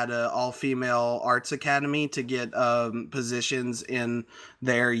battles at a all-female arts academy to get positions in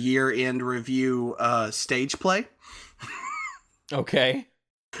their year-end review stage play. Okay.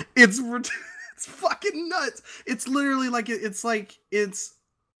 It's fucking nuts. It's literally like it's like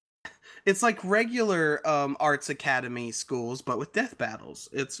regular arts academy schools, but with death battles.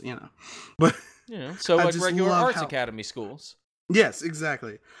 It's but. Yeah, so like regular arts academy schools. Yes,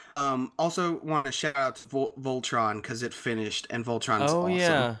 exactly. Also want to shout out to Voltron because it finished, and Voltron's awesome.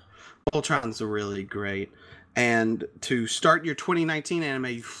 Yeah. Voltron's really great. And to start your 2019 anime,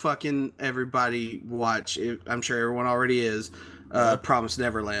 you fucking everybody watch. I'm sure everyone already is. Promised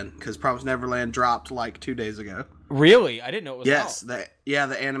Neverland, because Promised Neverland dropped like 2 days ago. Really? I didn't know it was out. Yes,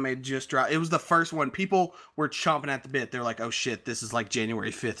 the anime just dropped. It was the first one. People were chomping at the bit. They're like, "Oh shit, this is like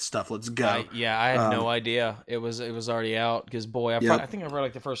January 5th stuff. Let's go." I had no idea it was already out. Because boy, I think I read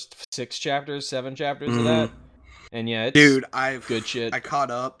like the first 7 chapters of that. And yeah, it's good shit. I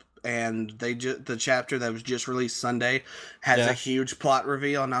caught up, and the chapter that was just released Sunday has a huge plot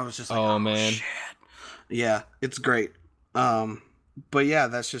reveal, and I was just like, "Oh man, shit." Yeah, it's great. But yeah,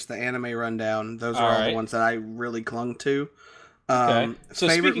 that's just the anime rundown. Those are all the ones that I really clung to. Okay. So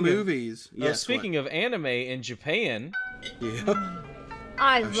favorite movies. Speaking of anime in Japan. Yeah.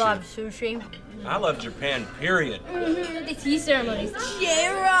 I love sushi. I love Japan, period. The tea ceremonies.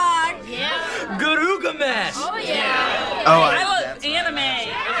 J-Rock! Yeah. Garugamesh! Oh, yeah. Oh, I love anime.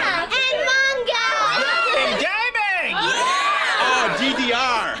 Yeah. And manga! And gaming! Yeah.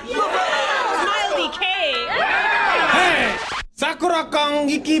 GDR! Smiley K! Hey! Sakura-kan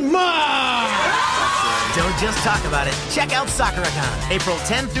ikimasu! Don't just talk about it. Check out Sakura-kan, April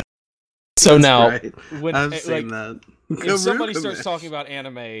 10th through... So now, when I've seen that. If somebody starts talking about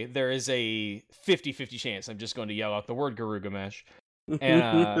anime, there is a 50-50 chance I'm just going to yell out the word Garugamesh.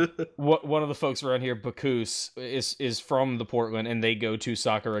 And one of the folks around here, Bakus, is from the Portland, and they go to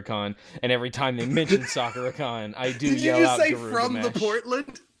Sakura-kan. And every time they mention Sakura-kan, I do yell out Garugamesh. Did you say from the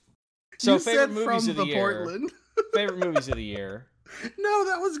Portland? So favorite movies of the year. Favorite movies of the year. No,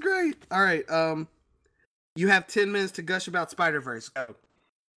 that was great. All right, you have 10 minutes to gush about Spider-Verse. Go.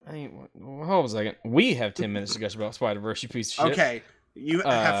 Hold on a second. We have 10 minutes to gush about Spider-Verse, you piece of shit. Okay, you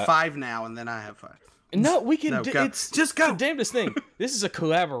have 5 now, and then I have 5. No, we can. No, just go. The damnedest thing. This is a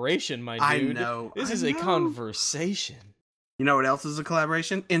collaboration, my dude. I know. This is a conversation. You know what else is a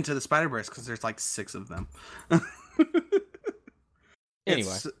collaboration? Into the Spider-Verse, because there's like 6 of them.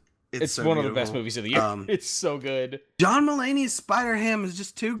 Anyway. It's so one of the best movies of the year. It's so good. John Mulaney's Spider-Ham is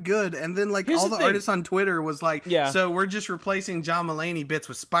just too good. And then like all the artists on Twitter was like, so we're just replacing John Mulaney bits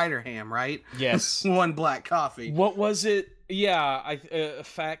with Spider-Ham, right? Yes. One black coffee. What was it? Yeah,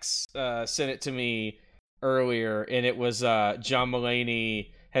 Fax sent it to me earlier, and it was John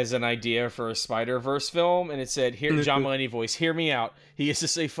Mulaney has an idea for a Spider-Verse film, and it said, "Here, John Mulaney voice, hear me out. He is to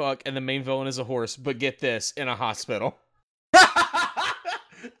say fuck, and the main villain is a horse, but get this, in a hospital."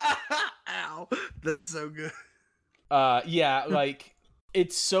 Ow, that's so good. Yeah, like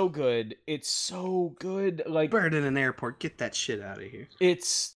it's so good. It's so good. Like bird in an airport. Get that shit out of here.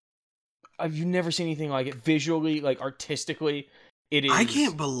 It's you've never seen anything like it visually, like artistically. It is. I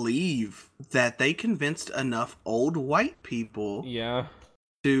can't believe that they convinced enough old white people. Yeah.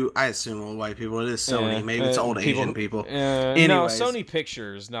 I assume old white people. It is Sony. Maybe it's old Asian people. No, Sony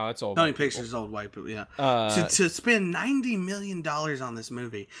Pictures. No, it's old. Sony Pictures is old white people. Yeah. To spend $90 million on this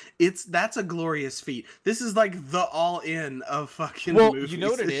movie, that's a glorious feat. This is like the all-in of fucking. Well, movies you know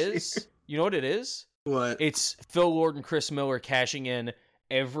what it is. You know what it is. What? It's Phil Lord and Chris Miller cashing in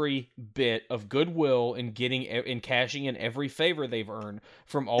every bit of goodwill and cashing in every favor they've earned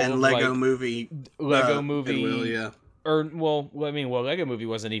from all and of Lego Movie. Goodwill, yeah. Lego Movie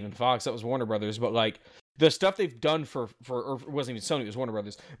wasn't even Fox, that was Warner Brothers, but like the stuff they've done for or it wasn't even Sony, it was Warner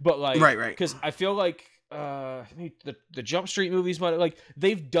Brothers. But like right. Because I feel like the Jump Street movies, like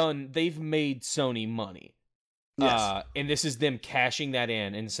they've made Sony money. Yes. And this is them cashing that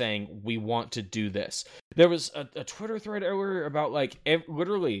in and saying, we want to do this. There was a Twitter thread earlier about like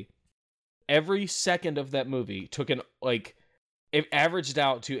literally every second of that movie it averaged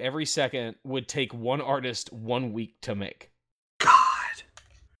out to every second would take one artist 1 week to make. God,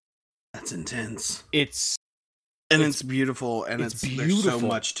 that's intense. It's beautiful, and it's there's so beautiful.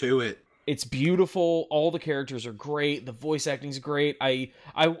 much to it. It's beautiful. All the characters are great. The voice acting's great. I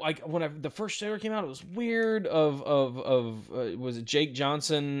when the first trailer came out, it was weird. Was it Jake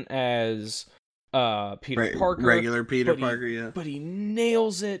Johnson as Peter Parker? Regular Peter Parker, yeah. But he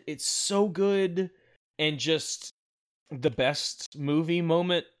nails it. It's so good, and just the best movie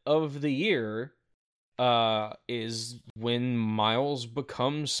moment of the year is when Miles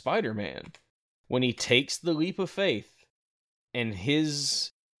becomes Spider-Man, when he takes the leap of faith, and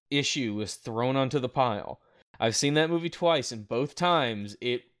his issue is thrown onto the pile. I've seen that movie twice, and both times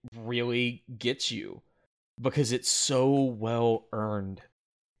it really gets you because it's so well earned.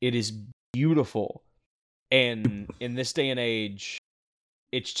 It is beautiful, and in this day and age,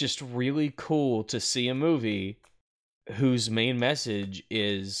 it's just really cool to see a movie whose main message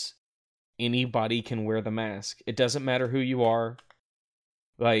is anybody can wear the mask. It doesn't matter who you are.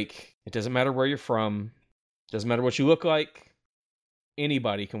 Like, it doesn't matter where you're from. It doesn't matter what you look like.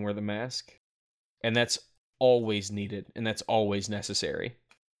 Anybody can wear the mask. And that's always needed. And that's always necessary.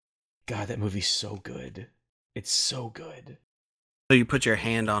 God, that movie's so good. It's so good. So you put your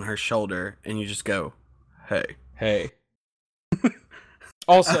hand on her shoulder and you just go, hey. Hey.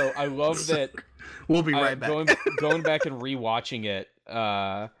 Also, I love that. We'll be right back. Going back and rewatching it,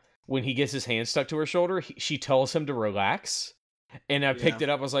 when he gets his hand stuck to her shoulder, she tells him to relax. And I picked it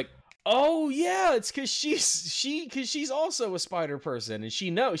up. I was like, oh yeah, it's because she's also a spider person, and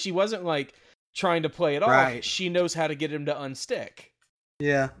she wasn't like trying to play it off. She knows how to get him to unstick.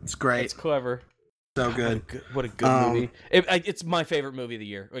 Yeah, it's great. It's clever. So good. What a good movie. It's my favorite movie of the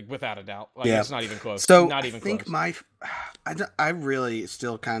year, like without a doubt. Like it's not even close. So not even I think close. I really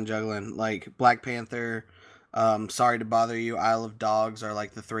still kind of juggling like Black Panther. Sorry to Bother You, Isle of Dogs are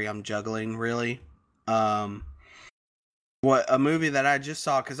like the three I'm juggling really. What a movie that I just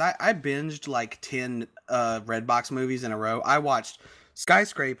saw, because I binged like 10 Redbox movies in a row. I watched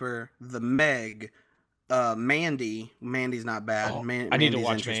Skyscraper, The Meg, Mandy. Mandy's not bad. I need to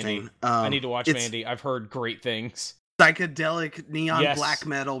watch Mandy. I need to watch Mandy. I've heard great things. Psychedelic neon black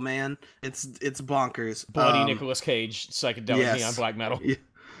metal, man. It's bonkers. Bloody Nicolas Cage, psychedelic neon black metal.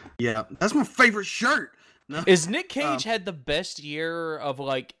 Yeah, that's my favorite shirt. No. Is Nick Cage had the best year of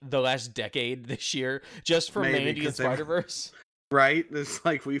like the last decade this year just for Mandy and Spider-Verse? Right? It's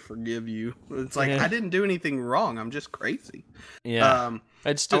like, we forgive you. It's like, I didn't do anything wrong. I'm just crazy. Yeah. I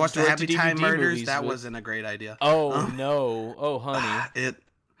watched the Happy Time Murders. That wasn't a great idea. Oh, no. Oh, honey.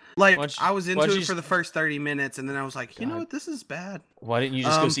 I was into it for the first 30 minutes, and then I was like, you know what? This is bad. Why didn't you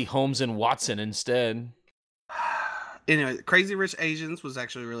just go see Holmes and Watson instead? Anyway, Crazy Rich Asians was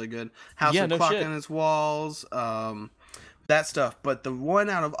actually really good. House of Clock on Its Walls, that stuff. But the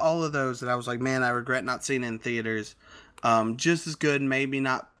one out of all of those that I was like, man, I regret not seeing it in theaters. Just as good,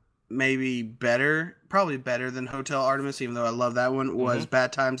 maybe better, probably better than Hotel Artemis, even though I love that one, was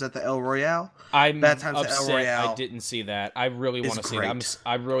Bad Times at the El Royale. Bad Times at El Royale. I didn't see that. I really want to see that.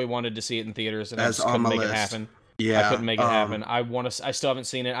 I really wanted to see it in theaters, and I just couldn't make it happen. Yeah, I couldn't make it happen. I still haven't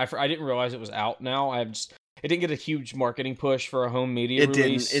seen it. I didn't realize it was out now. It didn't get a huge marketing push for a home media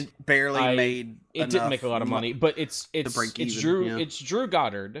release. It barely made. It didn't make a lot of money, but it's Drew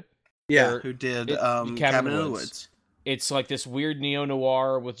Goddard. Yeah, who did Cabin in the Woods. It's like this weird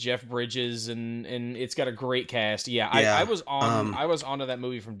neo-noir with Jeff Bridges, and it's got a great cast. I was onto that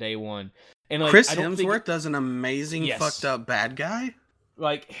movie from day one. And like, Chris Hemsworth does an amazing fucked up bad guy.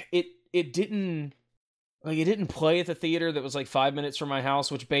 Like it didn't play at the theater that was like 5 minutes from my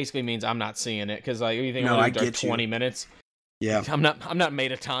house, which basically means I'm not seeing it because like anything only 20 minutes. Yeah, I'm not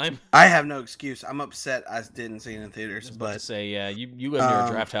made of time. I have no excuse. I'm upset I didn't see it in theaters. But say you live near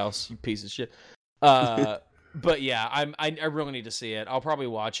a draft house, you piece of shit. But yeah, I really need to see it. I'll probably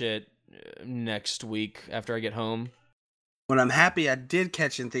watch it next week after I get home. What I'm happy I did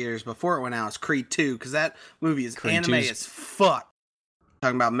catch in theaters before it went out is Creed 2, because that movie is anime as fuck.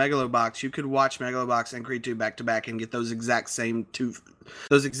 Talking about Megalobox, you could watch Megalobox and Creed 2 back to back and get those exact same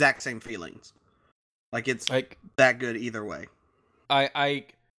feelings. Like, it's like that good either way. I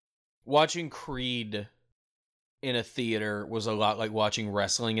watching Creed in a theater was a lot like watching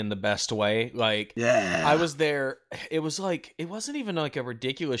wrestling in the best way. Like, I was there. It was like, it wasn't even like a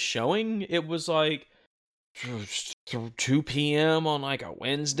ridiculous showing. It was like 2 p.m. on like a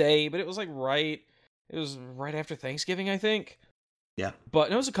Wednesday, but it was like right. It was right after Thanksgiving, I think. Yeah.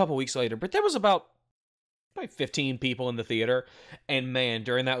 But it was a couple weeks later. But there was about probably 15 people in the theater, and man,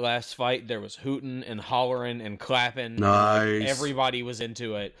 during that last fight, there was hooting and hollering and clapping. Nice. And, like, everybody was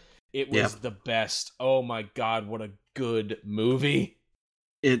into it. It was the best. Oh my god, what a good movie!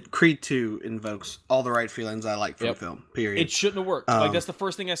 Creed 2 invokes all the right feelings I like from the film. Period. It shouldn't have worked. Like, that's the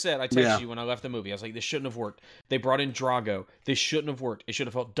first thing I said. I texted you when I left the movie. I was like, this shouldn't have worked. They brought in Drago. This shouldn't have worked. It should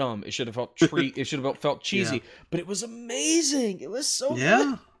have felt dumb. It should have felt it should have felt cheesy. But it was amazing. It was so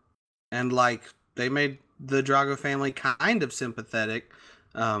good. And like they made the Drago family kind of sympathetic.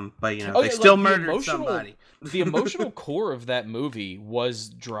 But you know, they still murdered somebody. The emotional core of that movie was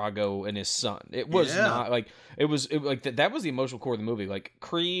Drago and his son. It was not like it was that was the emotional core of the movie. Like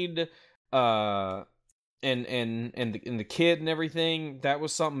Creed, and the kid and everything. That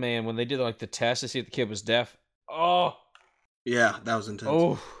was something, man. When they did like the test to see if the kid was deaf. Oh, yeah, that was intense.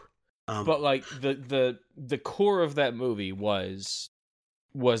 Oh, but like the core of that movie was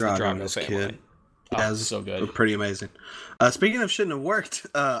the Drago family. Kid. Yeah, it was so good. Pretty amazing. Speaking of shouldn't have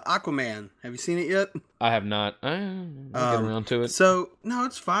worked, Aquaman. Have you seen it yet? I have not. I'll get around to it. So no,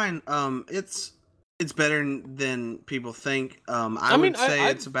 it's fine. It's better than people think. I would say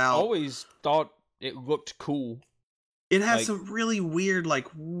it's about. I always thought it looked cool. It has some really weird, like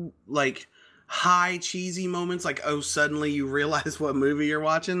high cheesy moments. Like, oh, suddenly you realize what movie you're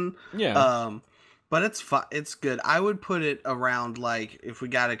watching. Yeah. But it's good. I would put it around, like, if we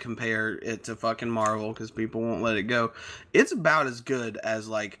gotta compare it to fucking Marvel, because people won't let it go, it's about as good as,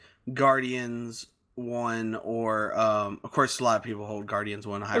 like, Guardians 1, or, of course, a lot of people hold Guardians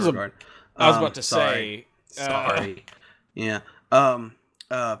 1 in high regard. I was about to say... Sorry. Yeah. Damn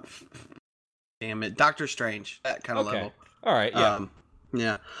it. Doctor Strange. That kind of level. All right, yeah.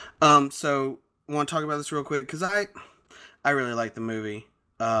 Yeah. So, I want to talk about this real quick, because I really like the movie.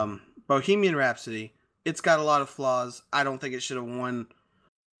 Bohemian Rhapsody, it's got a lot of flaws. I don't think it should have won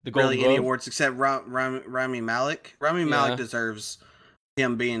any awards except Rami Malek. Rami Malek deserves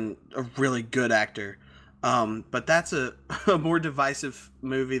him being a really good actor. But that's a more divisive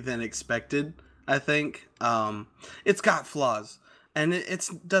movie than expected, I think. It's got flaws, and it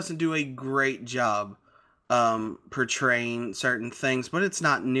doesn't do a great job portraying certain things, but it's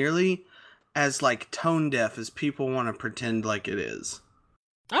not nearly as like tone deaf as people want to pretend like it is.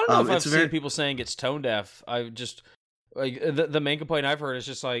 I don't know if I've seen people saying it's tone deaf. I just like the main complaint I've heard is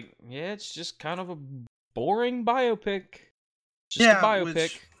just like, it's just kind of a boring biopic. Just a biopic.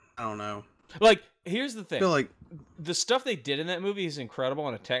 Which, I don't know. Like, here's the thing. I feel like the stuff they did in that movie is incredible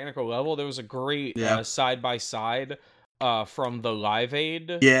on a technical level. There was a great side by side from the Live Aid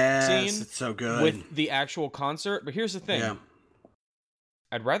scene. It's so good with the actual concert. But here's the thing. Yeah.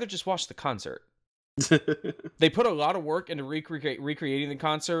 I'd rather just watch the concert. They put a lot of work into recreating the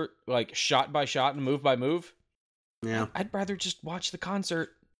concert, like shot by shot and move by move. Yeah, I'd rather just watch the concert.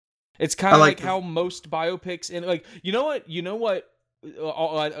 It's kind of like how most biopics, and like you know what,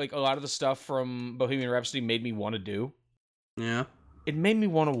 like a lot of the stuff from Bohemian Rhapsody made me want to do. Yeah, it made me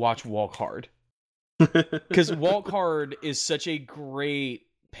want to watch Walk Hard, because Walk Hard is such a great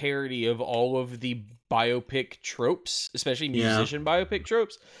parody of all of the biopic tropes, especially musician biopic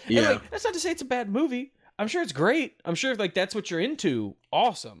tropes. And like, that's not to say it's a bad movie. I'm sure it's great. I'm sure if like that's what you're into,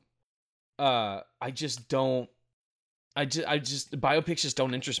 awesome. I just biopics just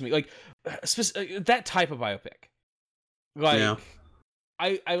don't interest me. Like that type of biopic. Like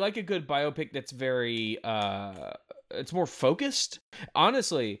I like a good biopic that's very it's more focused.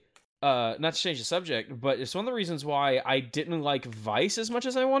 Honestly, not to change the subject, but it's one of the reasons why I didn't like Vice as much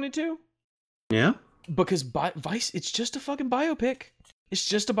as I wanted to. Yeah. Because Vice, it's just a fucking biopic. It's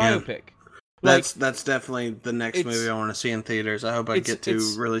just a biopic. Yeah. That's definitely the next movie I want to see in theaters. I hope I get to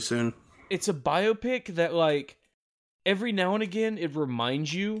really soon. It's a biopic that, like, every now and again, it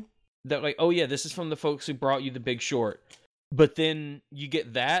reminds you that, like, oh yeah, this is from the folks who brought you The Big Short. But then you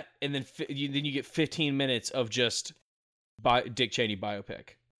get that, and then you get 15 minutes of just Dick Cheney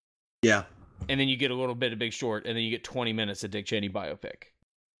biopic. Yeah. And then you get a little bit of Big Short, and then you get 20 minutes of Dick Cheney biopic.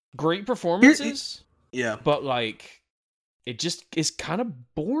 Great performances. Yeah. But, like, it just is kind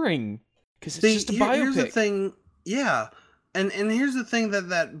of boring. Because it's just a biopic. Here's the thing. Yeah. And here's the thing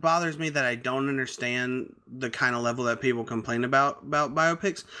that bothers me, that I don't understand the kind of level that people complain about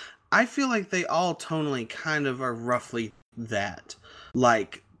biopics. I feel like they all tonally kind of are roughly that.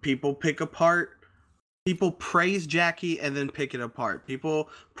 Like, people praise Jackie and then pick it apart. People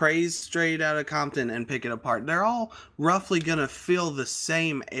praise Straight Outta Compton and pick it apart. They're all roughly gonna fill the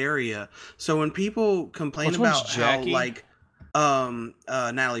same area. So when people complain about how, like,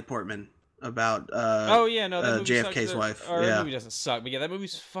 Natalie Portman, about that movie JFK's wife. That movie doesn't suck, but yeah, that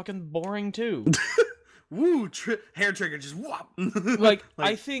movie's fucking boring too. woo, hair trigger, just whop. Like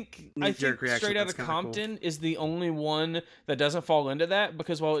I think knee-jerk reaction, Straight Outta that's kinda cool. Compton is the only one that doesn't fall into that,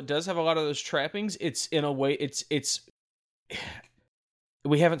 because while it does have a lot of those trappings, it's in a way it's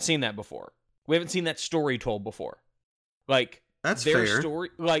we haven't seen that before. We haven't seen that story told before. Like That's their fair. story.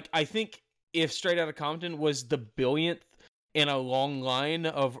 Like I think if Straight Outta Compton was the billionth in a long line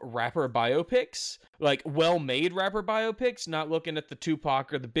of rapper biopics, like well-made rapper biopics, not looking at the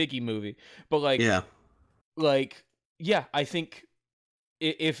Tupac or the Biggie movie, but like I think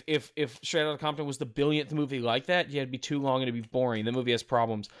if Straight Outta Compton was the billionth movie like that, yeah, it'd be too long and it'd be boring. The movie has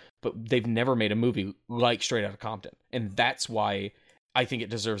problems, but they've never made a movie like Straight Outta Compton, and that's why I think it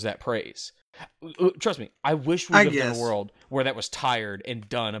deserves that praise. Trust me, I wish we lived in a world where that was tired and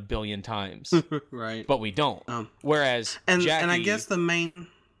done a billion times. Right. But we don't. Whereas and Jackie, I guess the main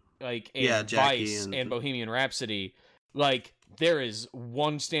Vice and Bohemian Rhapsody, like there is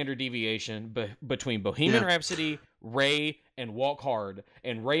one standard deviation between Bohemian Rhapsody, Ray, and Walk Hard,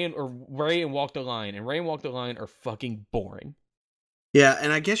 and Ray and Walk the Line, and Ray and Walk the Line are fucking boring. Yeah,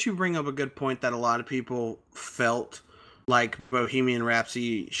 and I guess you bring up a good point that a lot of people felt like Bohemian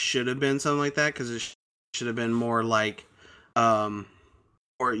Rhapsody should have been something like that, because it should have been more like,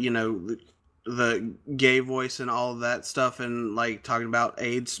 or you know, the gay voice and all of that stuff, and like talking about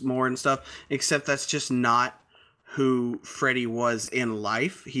AIDS more and stuff. Except that's just not who Freddie was in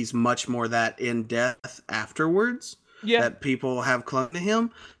life. He's much more that in death afterwards. Yeah, that people have clung to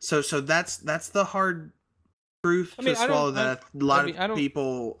him. So that's the hard truth to swallow. That a lot of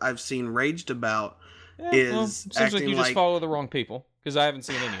people I've seen raged about. Seems like you just follow the wrong people, because I haven't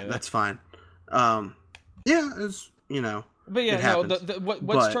seen any of that. That's fine. It's But yeah, no.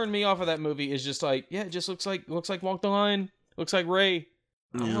 What's turned me off of that movie is just like, it just looks like Walk the Line, looks like Ray.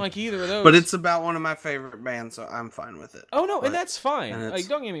 I don't like either of those. But it's about one of my favorite bands, so I'm fine with it. Oh no, and that's fine. And like,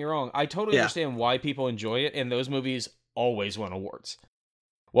 don't get me wrong, I totally understand why people enjoy it, and those movies always win awards.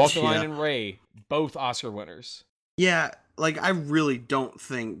 Walk the Line and Ray, both Oscar winners. Yeah. Like, I really don't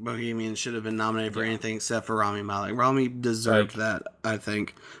think Bohemian should have been nominated for anything except for Rami Malek. Rami deserved that, I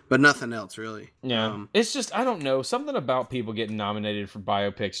think. But nothing else, really. Yeah. It's just, I don't know. Something about people getting nominated for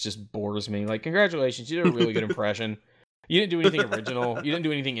biopics just bores me. Like, congratulations. You did a really good impression. You didn't do anything original. You didn't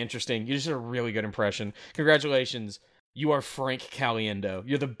do anything interesting. You just did a really good impression. Congratulations. You are Frank Caliendo.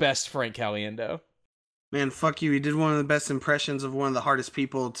 You're the best Frank Caliendo. Man, fuck you. He did one of the best impressions of one of the hardest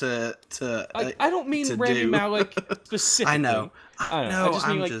people to I don't mean Rami Malek specifically. I know. I just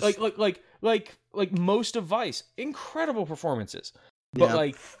mean like most of Vice, incredible performances. But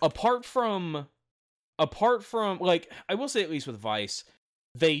like apart from like, I will say, at least with Vice,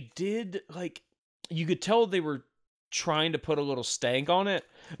 they did, like, you could tell they were trying to put a little stank on it.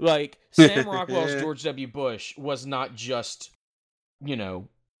 Like Sam Rockwell's George W. Bush was not just,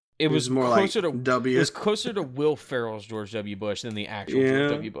 it was more closer like W. It was closer to Will Ferrell's George W. Bush than the actual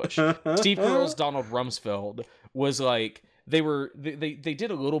George W. Bush. Steve Carell's Donald Rumsfeld was like, they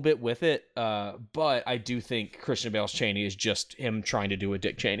did a little bit with it, but I do think Christian Bale's Cheney is just him trying to do a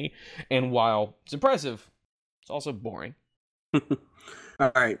Dick Cheney, and while it's impressive, it's also boring.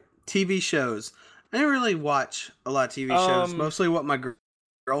 All right, TV shows. I didn't really watch a lot of TV shows. Mostly what my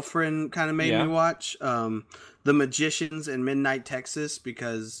girlfriend kind of made me watch. The Magicians and Midnight Texas,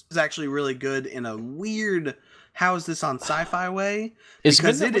 because it's actually really good in a weird, how is this on sci-fi way? Which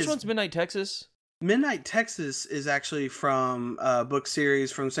one's Midnight Texas? Midnight Texas is actually from a book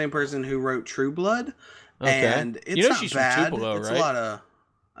series from the same person who wrote True Blood. Okay. And it's not she's bad. From Tupelo, it's right? a lot of...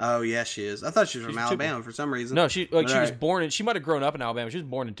 Oh, yeah, she is. I thought she was from Alabama for some reason. No, she was born in... She might have grown up in Alabama. She was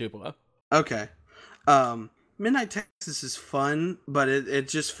born in Tupelo. Okay. Midnight Texas is fun, but it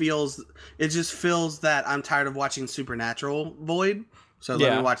just fills that I'm tired of watching Supernatural void. So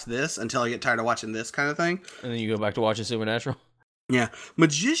let me watch this until I get tired of watching this kind of thing. And then you go back to watching Supernatural. Yeah,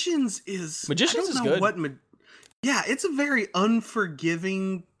 Magicians is good. It's a very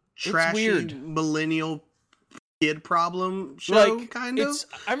unforgiving, trashy millennial kid problem show, like, kind of.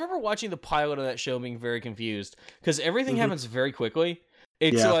 I remember watching the pilot of that show being very confused because everything happens very quickly.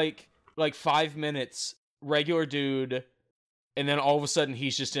 It's like 5 minutes, regular dude, and then all of a sudden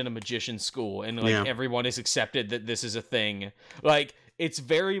he's just in a magician school, and like everyone is accepted that this is a thing. Like, it's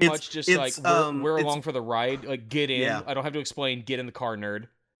very much just like we're along for the ride. Like, get in. Yeah. I don't have to explain. Get in the car, nerd.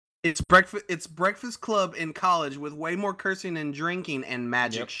 It's Breakfast Club in college with way more cursing and drinking and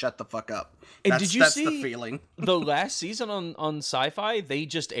magic. Yep. Shut the fuck up. And did you see the feeling? The last season on Sci-Fi? They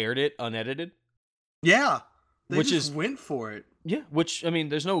just aired it unedited. Yeah, they just went for it. Yeah, which, I mean,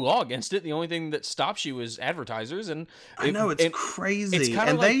 there's no law against it. The only thing that stops you is advertisers, and I know it's crazy. It's kind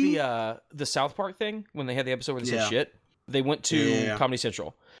of like the South Park thing when they had the episode where they said shit. They went to Comedy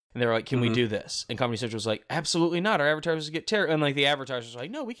Central. And they were like, "Can we Mhm. do this?" And Comedy Central's like, "Absolutely not. Our advertisers get terrible." And like the advertisers are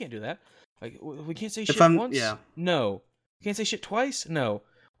like, "No, we can't do that. Like we can't say shit once. yeah. No. We can't say shit twice. No.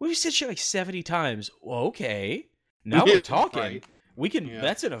 We've said shit like 70 times. Well, okay. Now we're talking. Right. We can. Yeah.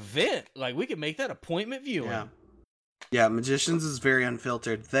 That's an event. Like we can make that appointment viewing." Yeah. Yeah, Magicians is very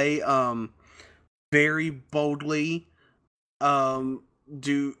unfiltered. They very boldly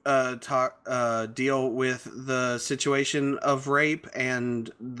do deal with the situation of rape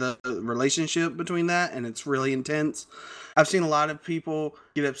and the relationship between that, and it's really intense. I've seen a lot of people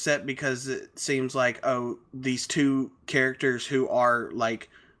get upset because it seems like, oh, these two characters who are like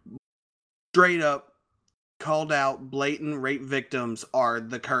straight up called out blatant rape victims are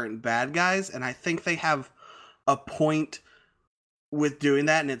the current bad guys, and I think they have a point with doing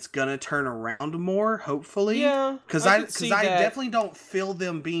that, and it's gonna turn around more, hopefully. Yeah, because I definitely don't feel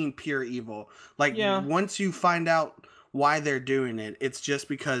them being pure evil. Like, once you find out why they're doing it, it's just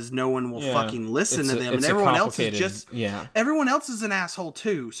because no one will fucking listen to them, and everyone else is just everyone else is an asshole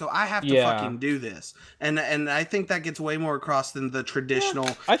too. So I have to fucking do this, and I think that gets way more across than the traditional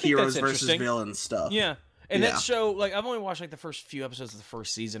heroes versus villains stuff. Yeah. And that show, like, I've only watched, like, the first few episodes of the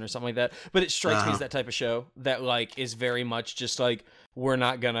first season or something like that, but it strikes me as that type of show that, like, is very much just, like, we're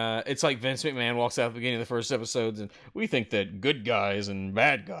not gonna... It's like Vince McMahon walks out at the beginning of the first episodes, and we think that good guys and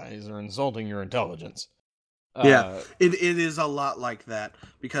bad guys are insulting your intelligence. It is a lot like that,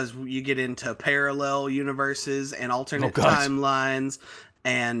 because you get into parallel universes and alternate timelines,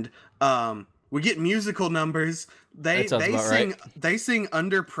 and we get musical numbers. They sing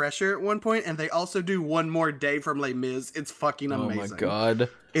Under Pressure at one point, and they also do One More Day from Les Mis. It's fucking amazing. Oh my god.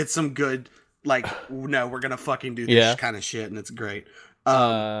 It's some good, like, no, we're gonna fucking do this kind of shit, and it's great.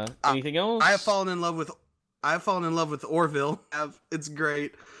 Anything else? I have fallen in love with Orville. It's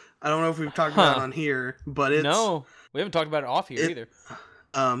great. I don't know if we've talked about it on here, but it's... No, we haven't talked about it off here either.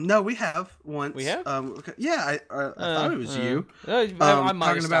 No, we have once. We have? Yeah, I thought it was you. I might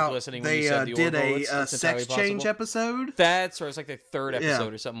have stopped about listening when they you said the did Orville. a sex change episode. That's right. It's like the third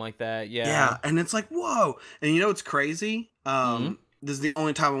episode or something like that. Yeah. Yeah, and it's like, whoa. And you know what's crazy? This is the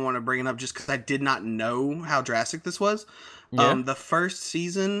only time I want to bring it up just because I did not know how drastic this was. The first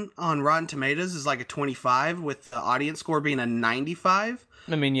season on Rotten Tomatoes is like a 25 with the audience score being a 95.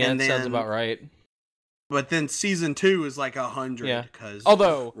 I mean, yeah, that sounds about right. But then season 2 is like 100. Yeah. Because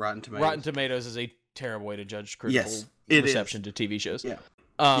although Rotten Tomatoes is a terrible way to judge critical reception to TV shows. Yeah.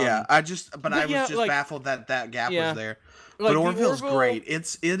 I was just baffled that gap was there. Like, but Orville's great.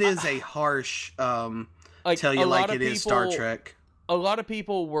 It is a harsh tell you like it is Star Trek. A lot of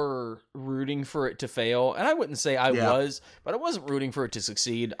people were rooting for it to fail, and I wouldn't say I was, but I wasn't rooting for it to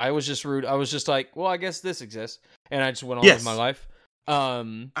succeed. I was just like, well, I guess this exists, and I just went on with my life.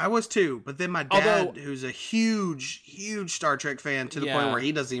 I was too, but then my dad, who's a huge Star Trek fan to the point where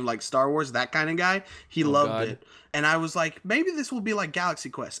he doesn't even like Star Wars, that kind of guy, he loved it. And I was like, maybe this will be like Galaxy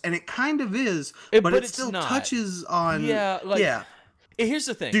Quest, and it kind of is, but it still touches on Here's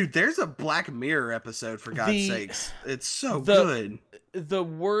the thing, dude. There's a Black Mirror episode, for God's sakes. It's so good. The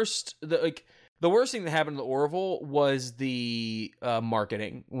worst thing that happened to the Orville was the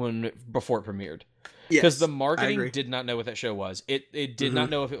marketing before it premiered. Because the marketing did not know what that show was. It did not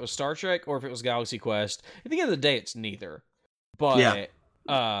know if it was Star Trek or if it was Galaxy Quest. At the end of the day, it's neither. But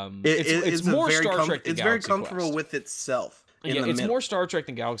it's more Star Trek than Galaxy Quest. It's very comfortable with itself. It's more Star Trek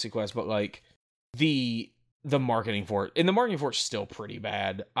than Galaxy Quest, but like the marketing for it, and the marketing for it's still pretty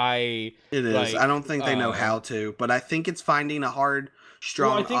bad. It is. Like, I don't think they know how to, but I think it's finding a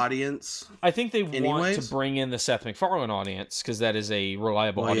strong audience. I think they want to bring in the Seth MacFarlane audience because that is a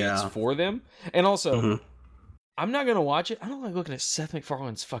reliable audience for them. And also, I'm not gonna watch it. I don't like looking at Seth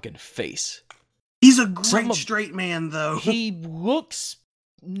MacFarlane's fucking face. He's a great straight man, though. He looks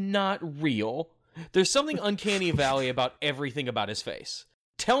not real. There's something uncanny valley about everything about his face.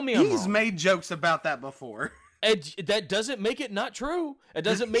 Tell me I'm wrong. He's made jokes about that before. That doesn't make it not true. It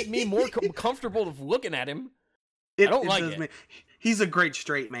doesn't make me more comfortable of looking at him. I don't like it. He's a great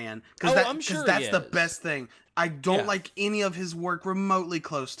straight man. I'm sure that's the best thing. I don't like any of his work remotely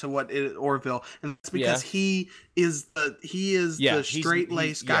close to what Orville, and that's because he is the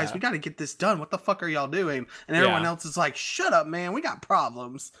straight-laced guys. We got to get this done. What the fuck are y'all doing? And everyone else is like, "Shut up, man. We got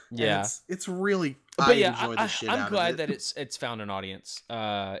problems." Yeah, and it's really. But enjoy the shit out of it. I'm glad that it's found an audience.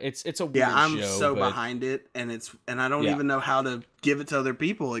 It's a weird show. I'm so behind it, and I don't even know how to give it to other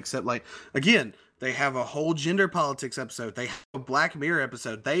people except like again. They have a whole gender politics episode. They have a Black Mirror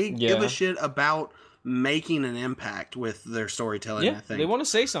episode. They give a shit about making an impact with their storytelling. I think they want to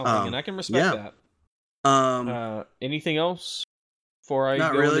say something, and I can respect that. Anything else before I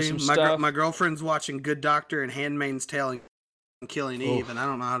not go really. into some stuff? My girlfriend's watching Good Doctor and Handmaid's Tale. Killing Eve, and I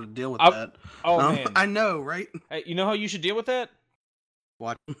don't know how to deal with I- that. Oh man, I know, right? Hey, you know how you should deal with that?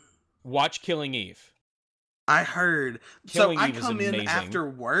 What? Watch Killing Eve. I heard. Killing so I Eve is come in amazing. after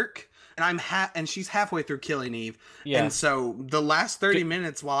work, and and she's halfway through Killing Eve, Yeah. and so the last 30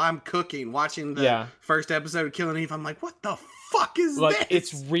 minutes while I'm cooking, watching the first episode of Killing Eve, I'm like, what the fuck is Like,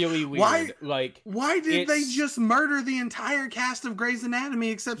 this? it's really weird. Why- Why did they just murder the entire cast of Grey's Anatomy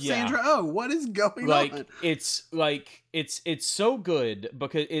except Yeah. Sandra Oh? What is going like on? it's like it's so good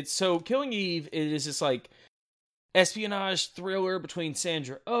because it's so Killing Eve is just like espionage thriller between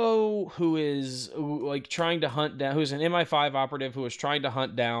Sandra Oh, who is like trying to hunt down, who's an MI5 operative who is trying to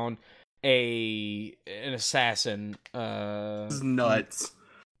hunt down an assassin. This is nuts.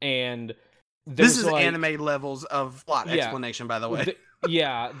 And This is like, anime levels of plot explanation, by the way.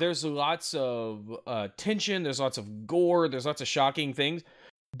 Yeah, there's lots of tension, there's lots of gore, there's lots of shocking things,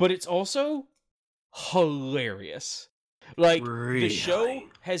 but it's also hilarious. Like, Really? the show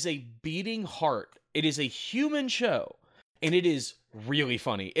has a beating heart. It is a human show, and it is really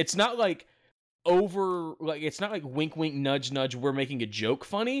funny. It's not like it's not like wink wink nudge nudge we're making a joke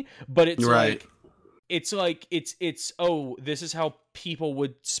funny, but it's Right. it's oh, this is how people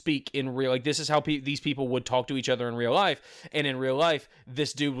would speak in real, like this is how these people would talk to each other in real life, and in real life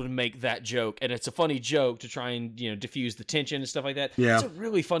this dude would make that joke, and it's a funny joke to try and diffuse the tension and stuff like that. Yeah. It's a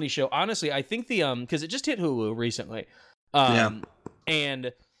really funny show. Honestly, I think the because it just hit Hulu recently,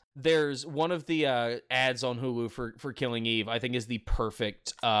 and there's one of the ads on Hulu for Killing Eve, I think, is the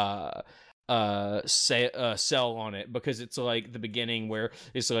perfect sell on it, because it's like the beginning where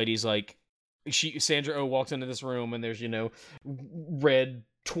this lady's like, Sandra Oh walks into this room and there's red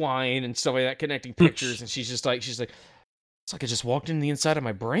twine and stuff like that connecting pictures, and she's like it's like I just walked in the inside of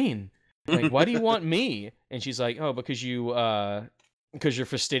my brain. Like, why do you want me? And she's like, oh, because you're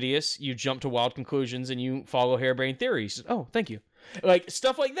fastidious, you jump to wild conclusions, and you follow harebrained theories. Oh, thank you. Like,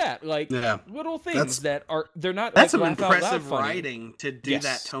 stuff like that. Like, little things they're not. That's like, some laugh out loud impressive funny. writing to do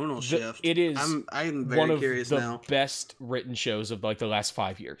that tonal shift. It is. I'm very one of curious the now. best written shows of like the last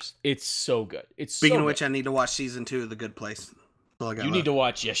 5 years. It's so good. It's Speaking so of which, good. I need to watch season 2 of The Good Place. That's all I got You left. need to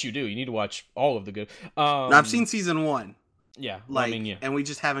watch. Yes, you do. You need to watch all of the good. I've seen season 1. Yeah, Like, I mean, yeah. and we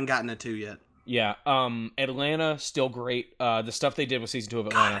just haven't gotten to 2 yet. Yeah. Atlanta, still great. The stuff they did with season 2 of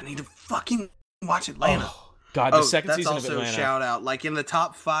Atlanta. God, I need to fucking watch Atlanta. Oh, God, the second that's season of also Atlanta. shout out. Like, in the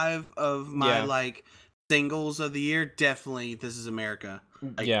top 5 of my Yeah. like singles of the year, definitely This Is America.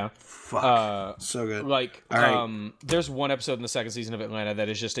 Like, Yeah. Fuck. So good. Like, All right. there's one episode in the second season of Atlanta that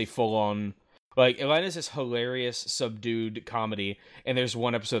is just a full-on, like, Atlanta's this hilarious, subdued comedy, and there's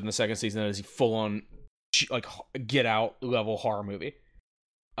one episode in the second season that is a full-on, like, Get Out level horror movie.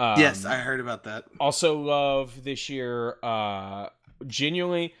 Yes, I heard about that. Also love this year,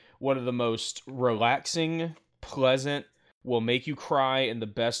 genuinely one of the most relaxing, pleasant, will make you cry in the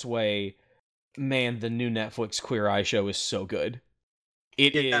best way. Man, the new Netflix Queer Eye show is so good.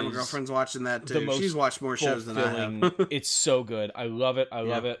 It is. Yeah, my girlfriend's watching that the too. most She's watched more shows than I fulfilling- have. It's so good. I love it. I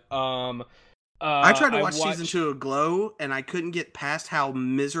love it. I tried to watch season 2 of Glow, and I couldn't get past how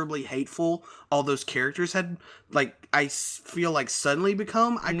miserably hateful all those characters had. Like, I feel like suddenly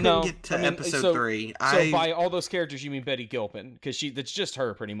become. I couldn't get to episode 3. So by all those characters, you mean Betty Gilpin? Because that's just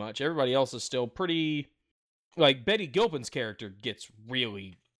her, pretty much. Everybody else is still pretty. Like, Betty Gilpin's character gets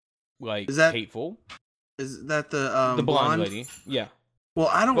really, like, hateful. Is that the the blonde lady? Yeah. Well,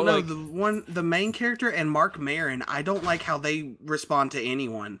 I don't But, know, like, the main character and Mark Maron. I don't like how they respond to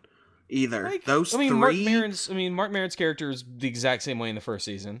anyone either. Like, Those three. Mark Maron's character is the exact same way in the first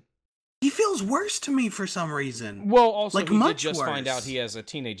season. He feels worse to me for some reason. Well, also, like, he did much just find worse. out he has a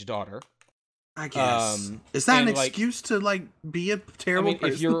teenage daughter. I guess. Is that an and, like, excuse to like be a terrible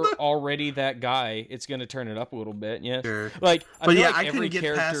person? if you're already that guy, it's gonna turn it up a little bit. Yeah. Sure. Like, But yeah, like I every couldn't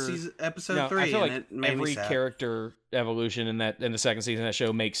get past character- episode 3, I feel and like it made me every sad. character evolution in the second season of that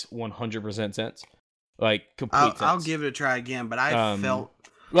show makes 100% sense. Like, complete sense. I'll give it a try again, but I felt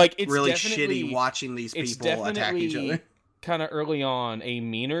like it's really definitely shitty watching these people attack each other. Kind of early on a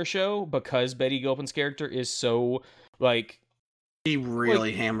meaner show because Betty Gilpin's character is so like She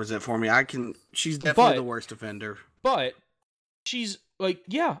really hammers it for me. She's definitely the worst offender. But she's like,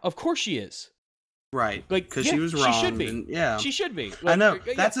 yeah, of course she is. Right. Like, because yeah, she was wrong. She should be. And, yeah. She should be. I know.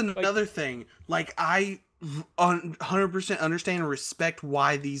 Yeah, That's like- another thing. Like, I 100% understand and respect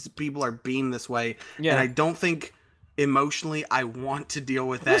why these people are being this way. Yeah. And I don't think emotionally I want to deal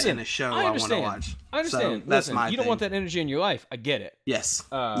with that Listen, in a show I I want to understand. watch. I understand. So, that's Listen, my you don't thing. want that energy in your life. I get it. Yes.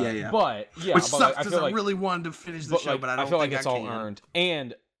 But yeah, Which but sucks I because feel I like really wanted to finish the show, but I don't feel think like it's I all can. earned.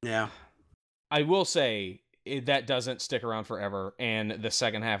 And Yeah. I will say, that doesn't stick around forever, and the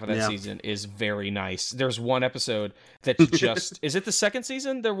second half of that Yeah. season is very nice. There's one episode that's just is it the second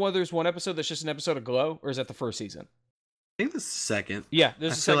season? There's one episode that's just an episode of Glow, or is that the first season? I think the second. Yeah,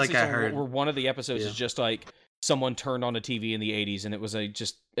 there's I a feel second like I season heard. where one of the episodes Yeah. is just like someone turned on a TV in the 80s and it was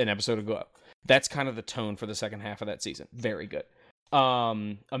just an episode of Glow. That's kind of the tone for the second half of that season. Very good.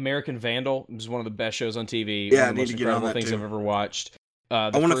 American Vandal was one of the best shows on TV. Yeah, one of I the need most to get on incredible that things too. I've ever watched. I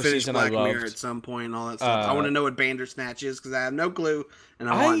want to first finish season Black I Mirror loved. at some point and all that stuff. I want to know what Bandersnatch is because I have no clue and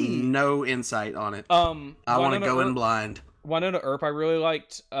I want I- no insight on it. I want to Winona go in Earp- blind. Winona Earp I really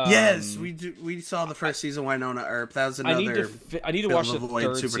liked. Yes, we saw the first season Winona Earp. That was I need another to watch the Void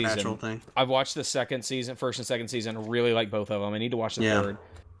third supernatural season. thing. I've watched the first and second season. I really like both of them. I need to watch the Yeah. third.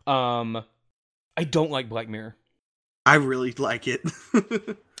 I don't like Black Mirror. I really like it.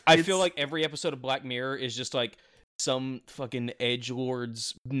 I feel like every episode of Black Mirror is just like some fucking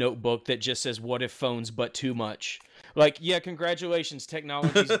edgelord's notebook that just says "What if phones but too much?" Like, yeah, congratulations,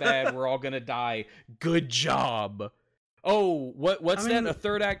 technology's bad. We're all gonna die. Good job. Oh, what's that? A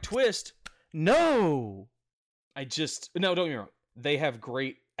third act twist? No. No, don't get me wrong. They have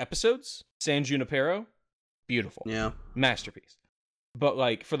great episodes. San Junipero, beautiful. Yeah. Masterpiece. But,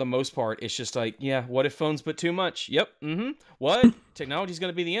 like, for the most part, it's just like, yeah, what if phones but too much? Yep, What? Technology's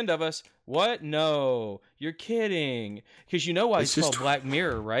gonna be the end of us. What? No. You're kidding. Because you know why it's called Black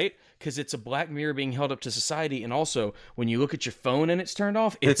Mirror, right? Because it's a black mirror being held up to society, and also, when you look at your phone and it's turned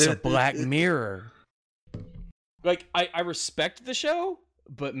off, it's a black mirror. Like, I respect the show,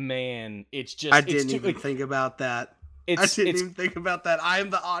 but man, it's just... I didn't even think about that. I didn't even think about that. I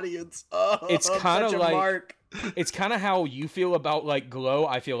am the audience. Oh, it's kind of like... mark. It's kind of how you feel about, like, Glow,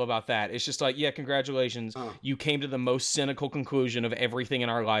 I feel about that. It's just like, yeah, congratulations. You came to the most cynical conclusion of everything in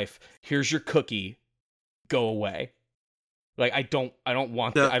our life. Here's your cookie. Go away. Like, I don't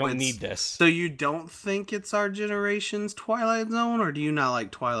want I don't need this. So you don't think it's our generation's Twilight Zone, or do you not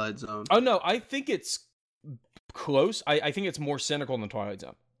like Twilight Zone? Oh, no, I think it's close. I think it's more cynical than Twilight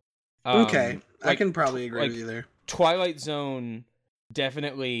Zone. Okay, I can probably agree with you there. Twilight Zone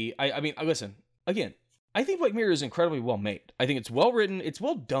definitely... I mean, listen, again, I think Black Mirror is incredibly well made. I think it's well written, it's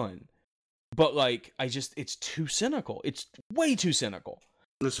well done. But, like, it's too cynical. It's way too cynical.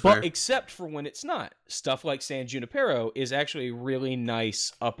 That's fair. But except for when it's not. Stuff like San Junipero is actually really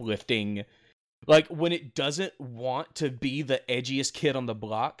nice, uplifting. Like, when it doesn't want to be the edgiest kid on the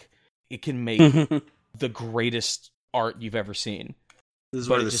block, it can make the greatest art you've ever seen. This is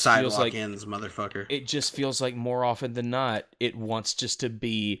But where it the just feels sidewalk like- ends, motherfucker. It just feels like more often than not, it wants just to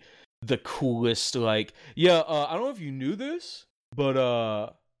be the coolest, like, yeah, I don't know if you knew this,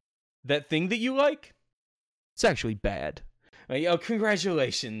 but that thing that you like, it's actually bad. Like, oh,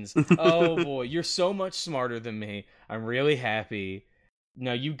 congratulations. Oh boy, you're so much smarter than me. I'm really happy.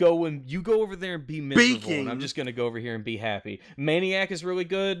 Now you go over there and be miserable, and I'm just gonna go over here and be happy. Maniac is really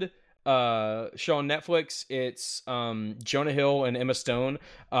good. Show on Netflix. It's Jonah Hill and Emma Stone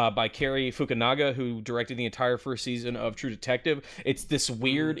by Cary Fukunaga, who directed the entire first season of True Detective. It's this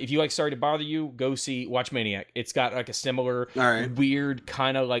weird, if you like Sorry to Bother You, watch Maniac. It's got like a similar weird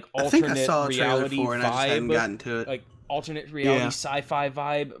kind of like alternate reality for it, I just hadn't vibe, gotten to it. like alternate reality sci-fi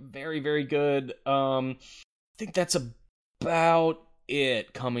vibe. Very, very good. I think that's about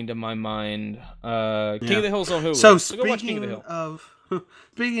it coming to my mind. King of the Hill's on Hulu. So go watch King of the Hill.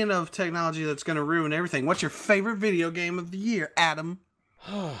 Speaking of technology that's going to ruin everything, what's your favorite video game of the year, Adam?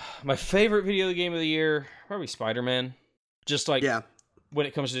 My favorite video game of the year, probably Spider-Man. Just like when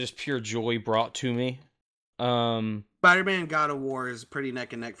it comes to just pure joy brought to me. Spider-Man God of War is pretty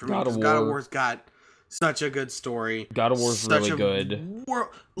neck and neck for me. God of War's got such a good story. God of War's really good.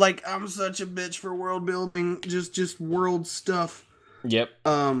 Like, I'm such a bitch for world building, just world stuff. Yep.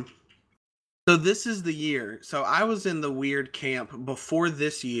 So this is the year. So I was in the weird camp before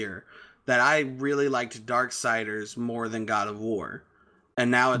this year that I really liked Darksiders more than God of War.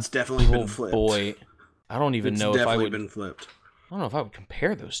 And now it's definitely been flipped. Boy, I don't even know if I would... been flipped. I don't know if I would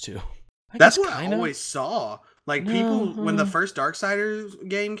compare those two. That's what I always saw. Like, people, when the first Darksiders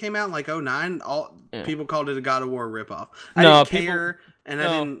game came out in, like, 2009, people called it a God of War ripoff. I didn't care, and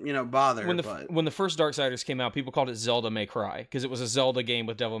I didn't, bother. When the first Darksiders came out, people called it Zelda May Cry, because it was a Zelda game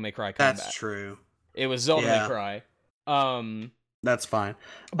with Devil May Cry combat. That's true. It was Zelda May Cry. That's fine.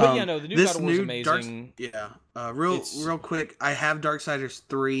 But the new God of War is amazing. Real quick, I have Darksiders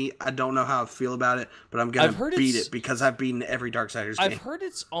 3. I don't know how I feel about it, but I'm going to beat it because I've beaten every Darksiders game. I've heard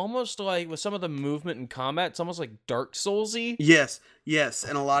it's almost like, with some of the movement and combat, it's almost like Dark Souls-y. Yes,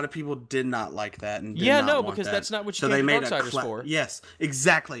 and a lot of people did not like that. And because that's not what you came to Darksiders for. Yes,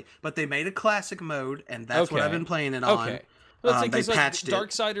 exactly. But they made a classic mode, and that's what I've been playing it on. Let's say, they 'cause, like, patched it.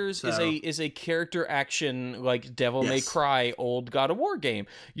 Darksiders so- is a character action like Devil May Yes. Cry old God of War game.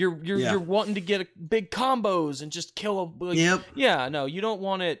 You're wanting to get big combos and just kill a like, Yep. Yeah, no, you don't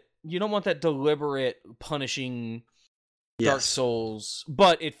want it. You don't want that deliberate punishing Dark Yes. Souls,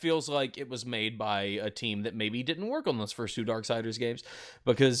 but it feels like it was made by a team that maybe didn't work on those first two Darksiders games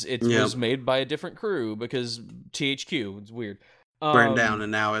because it was made by a different crew because THQ. It's weird. Burned down,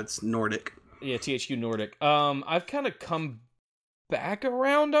 and now it's Nordic. Yeah, THQ Nordic. I've kind of come back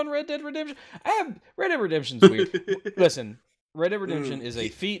around on Red Dead Redemption. Red Dead Redemption's weird. Listen, Red Dead Redemption is a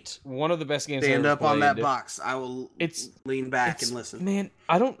feat. One of the best games. Stand I've up ever on that played. box. I will. Lean back and listen. Man,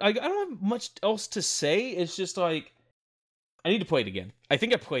 I don't have much else to say. It's just like I need to play it again. I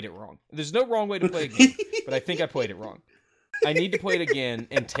think I played it wrong. There's no wrong way to play a game, but I think I played it wrong. I need to play it again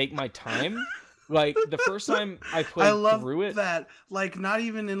and take my time. Like the first time I played I love through it, that. Like not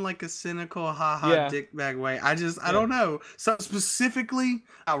even in like a cynical Yeah. dickbag way. I don't know. So specifically,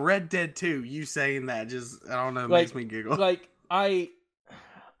 Red Dead 2. You saying that just I don't know makes me giggle. Like I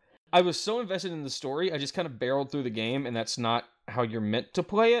was so invested in the story, I just kind of barreled through the game, and that's not how you're meant to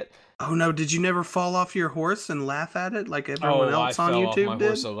play it. Oh no! Did you never fall off your horse and laugh at it like everyone else I on fell YouTube off my did?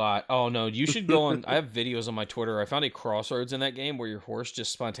 horse a lot. Oh no, you should go on. I have videos on my Twitter. I found a crossroads in that game where your horse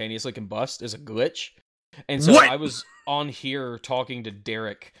just spontaneously combust as a glitch. And so What? I was on here talking to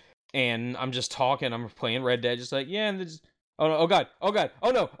Derek, and I'm just talking. I'm playing Red Dead, just like and there's, oh god, oh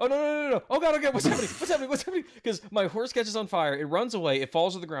no, oh god, what's happening? Because my horse catches on fire, it runs away, it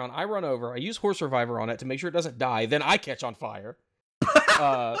falls to the ground. I run over, I use Horse Reviver on it to make sure it doesn't die. Then I catch on fire.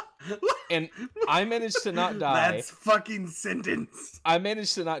 And I managed to not die. That's fucking sentence. I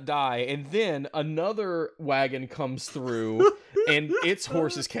managed to not die, and then another wagon comes through, and its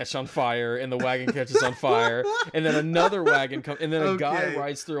horses catch on fire, and the wagon catches on fire, and then another wagon comes, and then a guy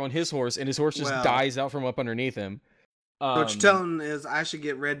rides through on his horse, and his horse just dies out from up underneath him. What you're telling is I should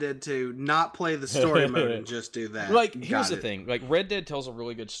get Red Dead 2, not play the story mode, and just do that. Like, here's the thing. Like, Red Dead tells a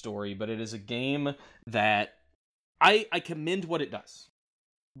really good story, but it is a game that I commend what it does.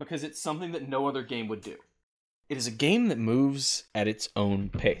 Because it's something that no other game would do. It is a game that moves at its own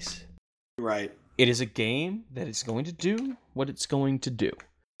pace. Right. It is a game that is going to do what it's going to do.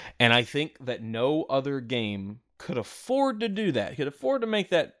 And I think that no other game could afford to do that. Could afford to make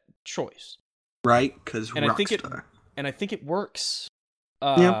that choice. Right? Because I think it works.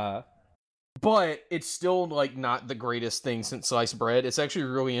 But it's still like not the greatest thing since sliced bread. It's actually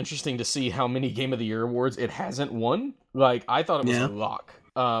really interesting to see how many Game of the Year awards it hasn't won. Like I thought it was a lock.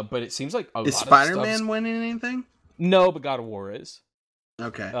 But it seems like a lot of Spider-Man winning anything? No, but God of War is.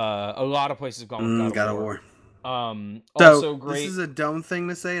 Okay. A lot of places have gone with God of War. Also great. This is a dumb thing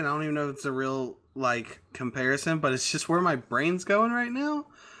to say, and I don't even know if it's a real like comparison, but it's just where my brain's going right now.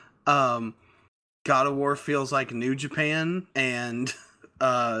 God of War feels like New Japan, and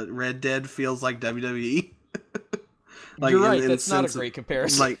Red Dead feels like WWE. Like, you're right. That's not a great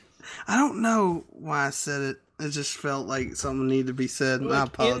comparison. Like, I don't know why I said it. It just felt like something needed to be said, and I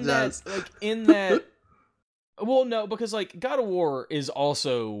apologize. In that, well, no, because like God of War has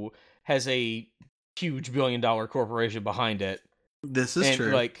a huge $1 billion corporation behind it. This is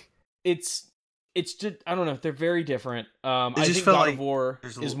true. Like it's just I don't know. They're very different. I think God of War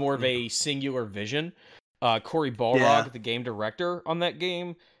is more of a singular vision. Cory Balrog, the game director on that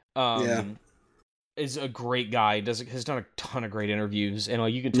game, is a great guy. Has done a ton of great interviews, and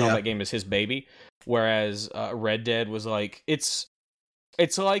like you can tell that game is his baby. Whereas Red Dead was like it's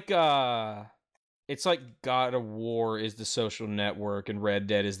like God of War is the Social Network and Red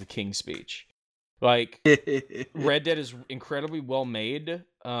Dead is the King's Speech. Like Red Dead is incredibly well made.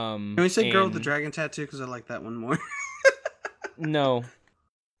 Can we say Girl with the Dragon Tattoo because I like that one more? No.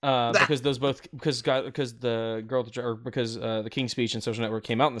 Because those both because the King's Speech and Social Network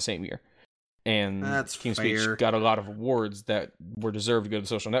came out in the same year. And King's Speech got a lot of awards that were deserved to go to the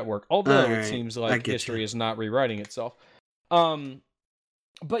Social Network, although it seems like history is not rewriting itself.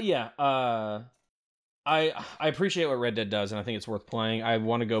 But yeah, I appreciate what Red Dead does, and I think it's worth playing. I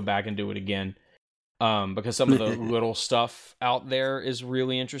want to go back and do it again, because some of the little stuff out there is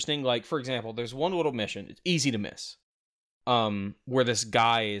really interesting. Like, for example, there's one little mission, it's easy to miss, where this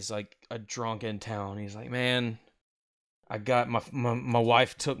guy is like a drunk in town. He's like, man, I got my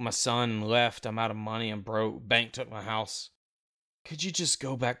wife took my son and left. I'm out of money. I'm broke. Bank took my house. Could you just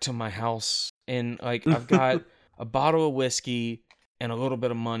go back to my house? And like, I've got a bottle of whiskey and a little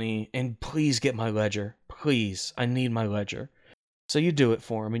bit of money. And please get my ledger. Please, I need my ledger. So you do it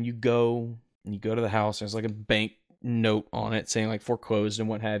for him, and you go to the house. There's like a bank note on it saying like foreclosed and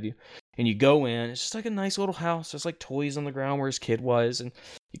what have you. And you go in. It's just like a nice little house. There's like toys on the ground where his kid was, and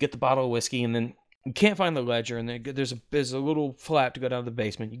you get the bottle of whiskey, and then You can't find the ledger, and there's a little flap to go down to the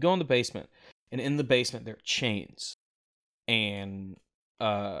basement. You go in the basement, and in the basement there are chains and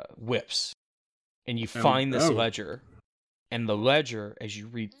whips, and you find this ledger. And the ledger, as you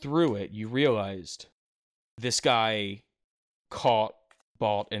read through it, you realized this guy caught,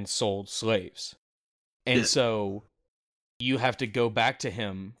 bought, and sold slaves. And so you have to go back to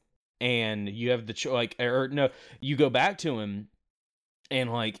him, and you have you go back to him,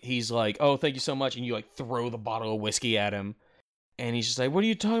 and like he's like, "Oh, thank you so much," and you like throw the bottle of whiskey at him, and he's just like, "What are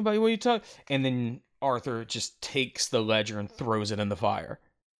you talking about? What are you talking?" And then Arthur just takes the ledger and throws it in the fire,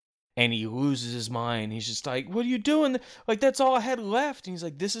 and he loses his mind. He's just like, "What are you doing? Like that's all I had left." And he's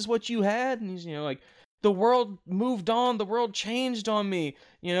like, "This is what you had," and he's like, "The world moved on. The world changed on me."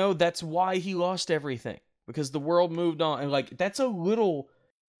 That's why he lost everything. Because the world moved on. And, like, that's a little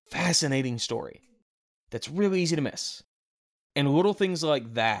fascinating story that's really easy to miss. And little things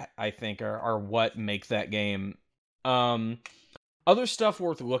like that, I think, are what make that game. Other stuff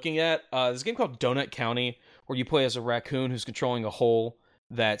worth looking at. There's a game called Donut County, where you play as a raccoon who's controlling a hole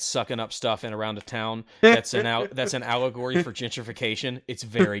that's sucking up stuff in around a town. That's an allegory for gentrification. It's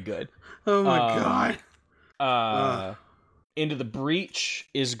very good. Oh, my God. Into the Breach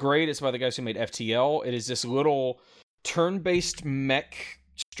is great. It's by the guys who made FTL. It is this little turn-based mech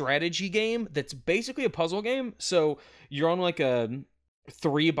strategy game that's basically a puzzle game. So you're on like a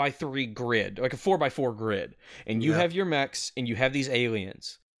 3x3 grid, like a 4x4 grid, and you have your mechs and you have these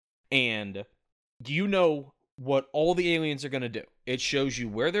aliens, and you know what all the aliens are going to do. It shows you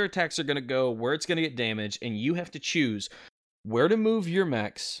where their attacks are going to go, where it's going to get damaged, and you have to choose where to move your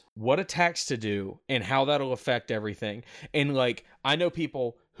mechs, what attacks to do, and how that'll affect everything. And, like, I know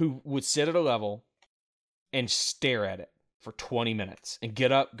people who would sit at a level and stare at it for 20 minutes and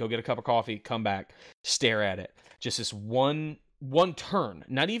get up, go get a cup of coffee, come back, stare at it. Just this one turn.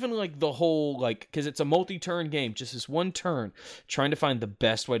 Not even, like, the whole, like, because it's a multi-turn game. Just this one turn, trying to find the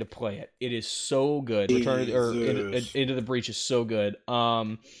best way to play it. It is so good. Into the Breach is so good. Let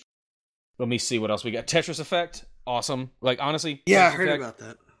me see what else we got. Tetris Effect. Awesome. Like, honestly, yeah, Tetris I heard Effect,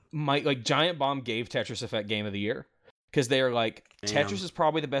 about that. Giant Bomb gave Tetris Effect Game of the Year because they are like, Tetris is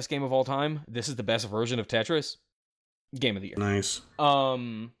probably the best game of all time. This is the best version of Tetris. Game of the Year. Nice. Well,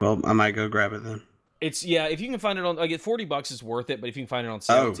 I might go grab it then. It's if you can find it on like at $40, it's worth it. But if you can find it on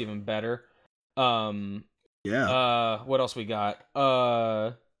sale, it's even better. What else we got?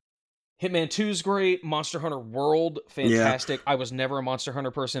 Hitman 2 is great. Monster Hunter World, fantastic. I was never a Monster Hunter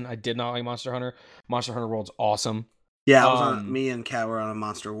person. I did not like Monster Hunter. Monster Hunter World's awesome. Yeah, I was me and Kat were on a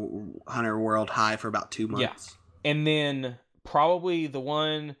Monster Hunter World high for about 2 months. Yeah. And then probably the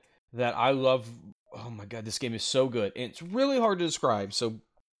one that I love, oh my god, this game is so good. And it's really hard to describe, so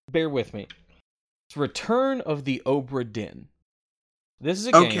bear with me. It's Return of the Obra Dinn. This is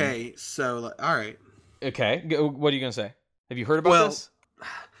a game. Okay, so, alright. Okay, what are you going to say? Have you heard about this?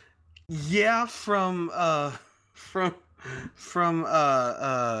 Yeah, from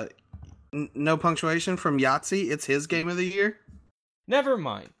No Punctuation from Yahtzee. It's his game of the year. Never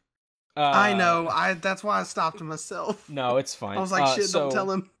mind. I know. That's why I stopped myself. No, it's fine. I was like, shit, don't tell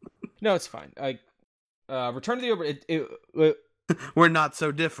him. No, it's fine. Return to the Obra. We're not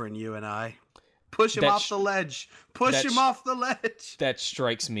so different, you and I. Push him off the ledge. Push him off the ledge. That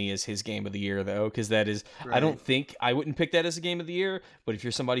strikes me as his game of the year, though, because that is. Right. I wouldn't pick that as a game of the year. But if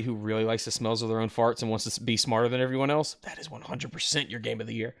you're somebody who really likes the smells of their own farts and wants to be smarter than everyone else, that is 100% your game of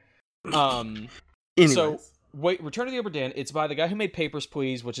the year. Anyways. So Return to the Obra Dinn. It's by the guy who made Papers,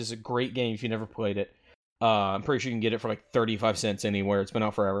 Please, which is a great game if you never played it. I'm pretty sure you can get it for like 35 cents anywhere. It's been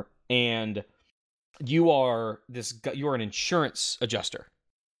out forever. And you are an insurance adjuster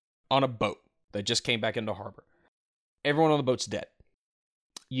on a boat that just came back into harbor. Everyone on the boat's dead.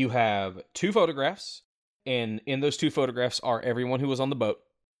 You have 2 photographs, and in those 2 photographs are everyone who was on the boat.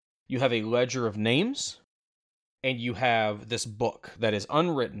 You have a ledger of names, and you have this book that is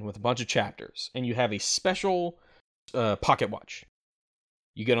unwritten with a bunch of chapters, and you have a special pocket watch.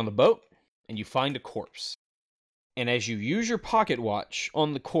 You get on the boat, and you find a corpse. And as you use your pocket watch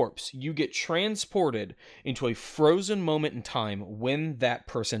on the corpse, you get transported into a frozen moment in time when that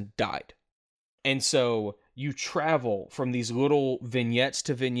person died. And so you travel from these little vignettes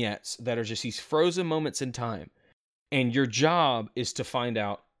to vignettes that are just these frozen moments in time. And your job is to find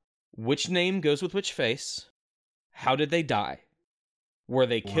out which name goes with which face. How did they die? Were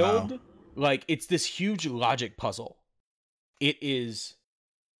they killed? Wow. Like, it's this huge logic puzzle. It is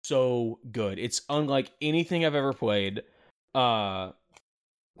so good. It's unlike anything I've ever played. Like,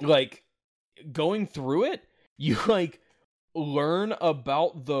 going through it, you, like, learn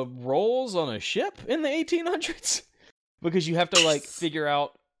about the roles on a ship in the 1800s. Because you have to, like, figure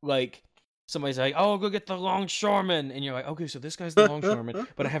out, like, somebody's like, "Oh, go get the longshoreman," and you're like, "Okay, so this guy's the longshoreman,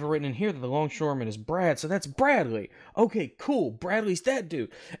 but I have it written in here that the longshoreman is Brad, so that's Bradley. Okay, cool. Bradley's that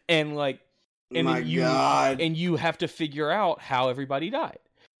dude." And like, and My then you God. and you have to figure out how everybody died.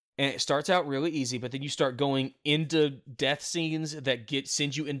 And it starts out really easy, but then you start going into death scenes that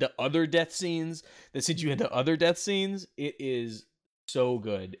send you into other death scenes that send you into other death scenes. It is so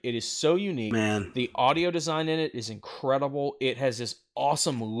good. It is so unique. Man. The audio design in it is incredible. It has this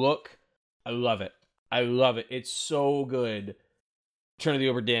awesome look. I love it. I love it. It's so good. Turn of the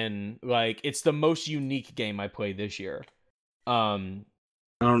Obra Dinn, like, it's the most unique game I played this year.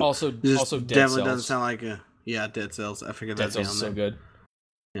 Also Dead definitely Cells. doesn't sound like Dead Cells. I figured Dead that'd be Cells on is there. so good.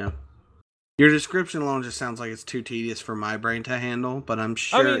 Yeah. Your description alone just sounds like it's too tedious for my brain to handle, but I'm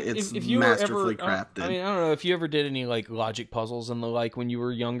sure it's if you were masterfully ever, crafted. I mean, I don't know if you ever did any like logic puzzles and the like when you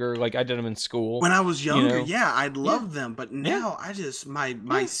were younger. Like I did them in school. When I was younger, know? yeah, I'd love them, but now I just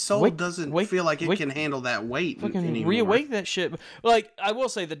my soul doesn't feel like it can handle that weight anymore. Reawake that shit. Like I will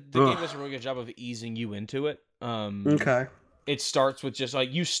say that the game does a really good job of easing you into it. Okay. It starts with just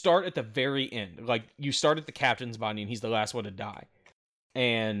like you start at the very end. Like you start at the captain's body and he's the last one to die.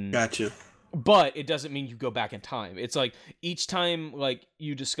 And Gotcha. But it doesn't mean you go back in time. It's like each time like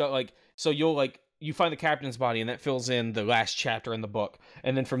you discuss like so you'll like you find the captain's body and that fills in the last chapter in the book.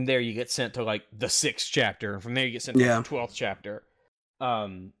 And then from there you get sent to like the 6th chapter. And from there you get sent to like, the 12th chapter.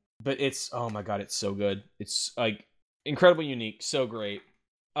 But it's oh my god, it's so good. It's like incredibly unique, so great.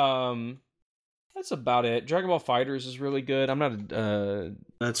 That's about it. Dragon Ball FighterZ is really good. I'm not a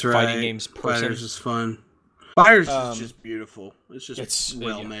That's right. fighting games person. FighterZ is fun. FighterZ is just beautiful. It's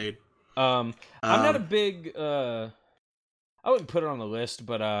well made. I'm not a big I wouldn't put it on the list,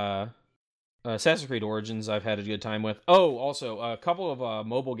 but Assassin's Creed Origins I've had a good time with. Oh, also a couple of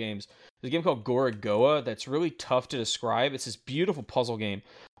mobile games. There's a game called Gorogoa that's really tough to describe. It's this beautiful puzzle game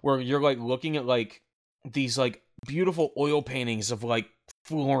where you're like looking at like these like beautiful oil paintings of like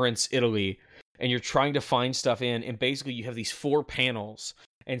Florence, Italy, and you're trying to find stuff in, and basically you have these 4 panels,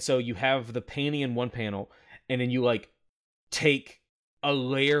 and so you have the painting in one panel, and then you like take a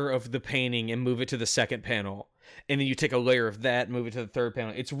layer of the painting and move it to the second panel, and then you take a layer of that and move it to the third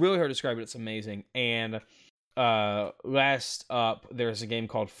panel. It's really hard to describe, but it's amazing. And last up, there's a game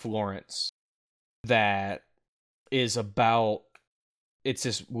called Florence that is about, it's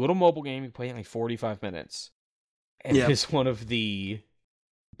this little mobile game. You play it in like 45 minutes, and it is one of the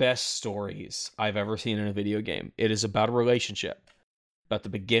best stories I've ever seen in a video game. It is about a relationship, about the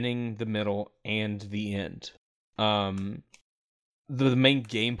beginning, the middle, and the end. The main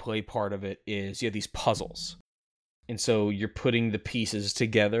gameplay part of it is you have these puzzles. And so you're putting the pieces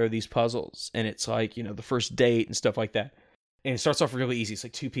together, these puzzles. And it's like, you know, the first date and stuff like that. And it starts off really easy. It's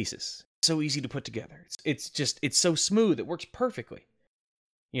like 2 pieces. So easy to put together. It's so smooth. It works perfectly.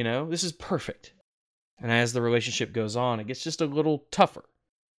 You know, this is perfect. And as the relationship goes on, it gets just a little tougher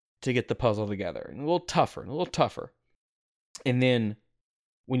to get the puzzle together. And a little tougher and a little tougher. And then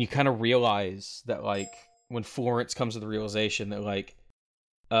when you kind of realize that, like, when Florence comes to the realization that, like,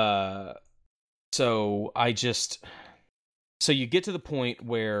 so you get to the point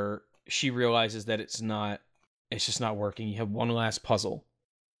where she realizes that it's just not working. You have one last puzzle.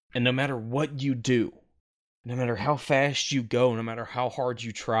 And no matter what you do, no matter how fast you go, no matter how hard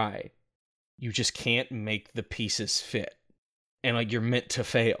you try, you just can't make the pieces fit. And, like, you're meant to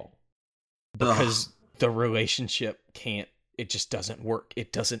fail. Because the relationship it just doesn't work.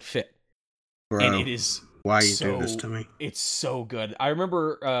 It doesn't fit. Bro. And it is... Why you do this to me? It's so good. I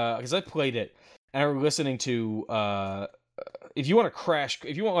remember because I played it, and I was listening to if you want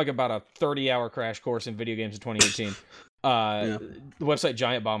like about a 30-hour crash course in video games in 2018, the website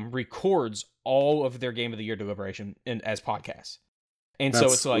Giant Bomb records all of their Game of the Year deliberation as podcasts. And so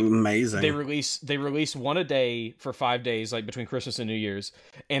it's like amazing. They release one a day for 5 days, like between Christmas and New Year's,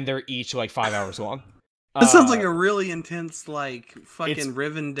 and they're each like 5 hours long. That sounds like a really intense, like, fucking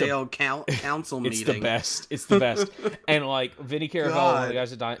Rivendell council meeting. It's the best. It's the best. And, like, Vinny Caravello, one of the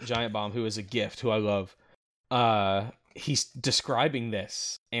guys at Giant Bomb, who is a gift, who I love, he's describing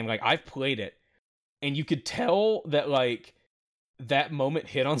this. And, like, I've played it. And you could tell that, like, that moment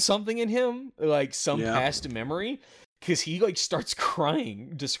hit on something in him. Like, some past memory. Because he, like, starts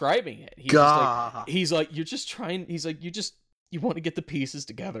crying, describing it. He's like, you're just trying... He's like, you want to get the pieces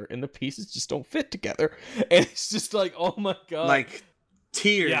together, and the pieces just don't fit together. And it's just like, oh my god. Like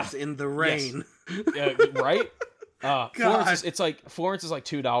tears in the rain. Yes. Yeah, right? Florence is like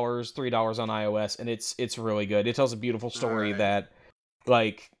 $2, $3 on iOS, and it's really good. It tells a beautiful story that,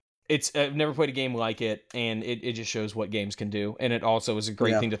 like, I've never played a game like it, and it just shows what games can do. And it also is a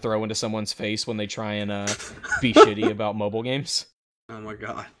great thing to throw into someone's face when they try and be shitty about mobile games. Oh my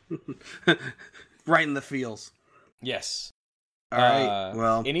god. Right in the feels. Yes. All right.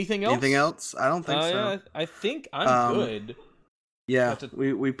 Well, anything else? Anything else? I don't think so. Yeah, I think I'm good. Yeah,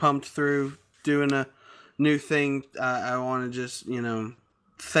 we pumped through doing a new thing. I want to just,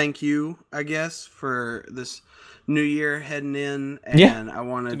 thank you, I guess, for this new year heading in, and I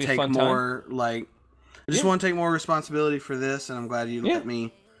want to take more, I just want to take more responsibility for this, and I'm glad you let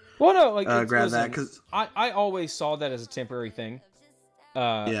me grab that, because I always saw that as a temporary thing.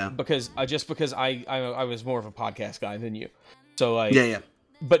 Because I was more of a podcast guy than you, so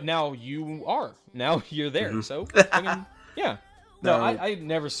But now you are. Now you're there. So yeah. No, I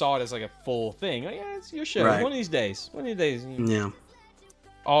never saw it as like a full thing. Yeah, it's your show. Right. One of these days. Yeah.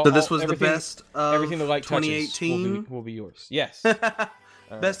 So this was the best of everything the light 2018 will be yours. Yes.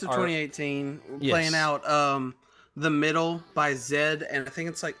 Best of 2018. Playing out The Middle by Zed, and I think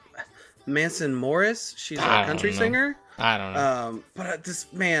it's like Manson Morris. She's a country singer. I don't know. But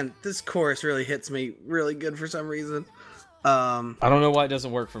this chorus really hits me really good for some reason. I don't know why it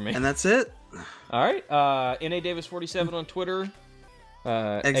doesn't work for me. And that's it. All right. NA Davis 47 on Twitter.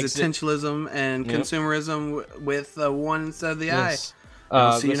 Existentialism and consumerism with one instead of the yes. eye.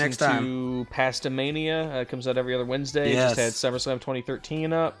 I'll see you next time. To Pastamania comes out every other Wednesday. Yes. Just had SummerSlam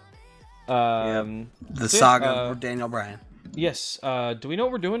 2013 up. The saga of Daniel Bryan. Yes. Do we know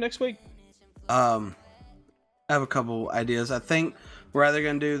what we're doing next week? I have a couple ideas. I think we're either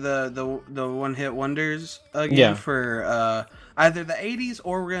gonna do the one hit wonders again for either the 80s,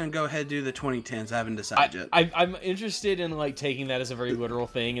 or we're gonna go ahead and do the 2010s. I haven't decided yet. I'm interested in taking that as a very literal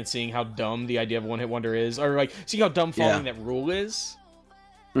thing and seeing how dumb the idea of one hit wonder is, or seeing how dumb following that rule is.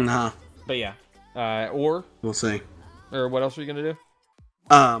 But yeah, or we'll see. Or what else are you gonna do?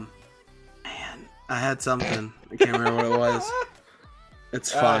 Man, I had something. I can't remember what it was.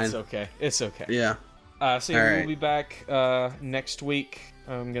 It's fine. It's okay. It's okay. Yeah. So we'll be back next week.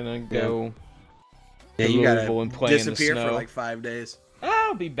 I'm gonna go. Yeah, you gotta and play disappear in the snow. for like 5 days.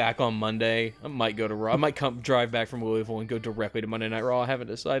 I'll be back on Monday. I might go to Raw. I might drive back from Louisville and go directly to Monday Night Raw. I haven't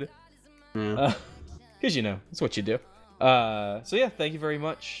decided. Because it's what you do. So yeah, thank you very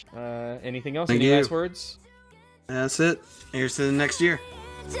much. Anything else? Any last words? That's it. Here's to the next year.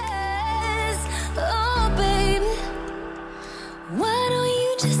 Just, oh.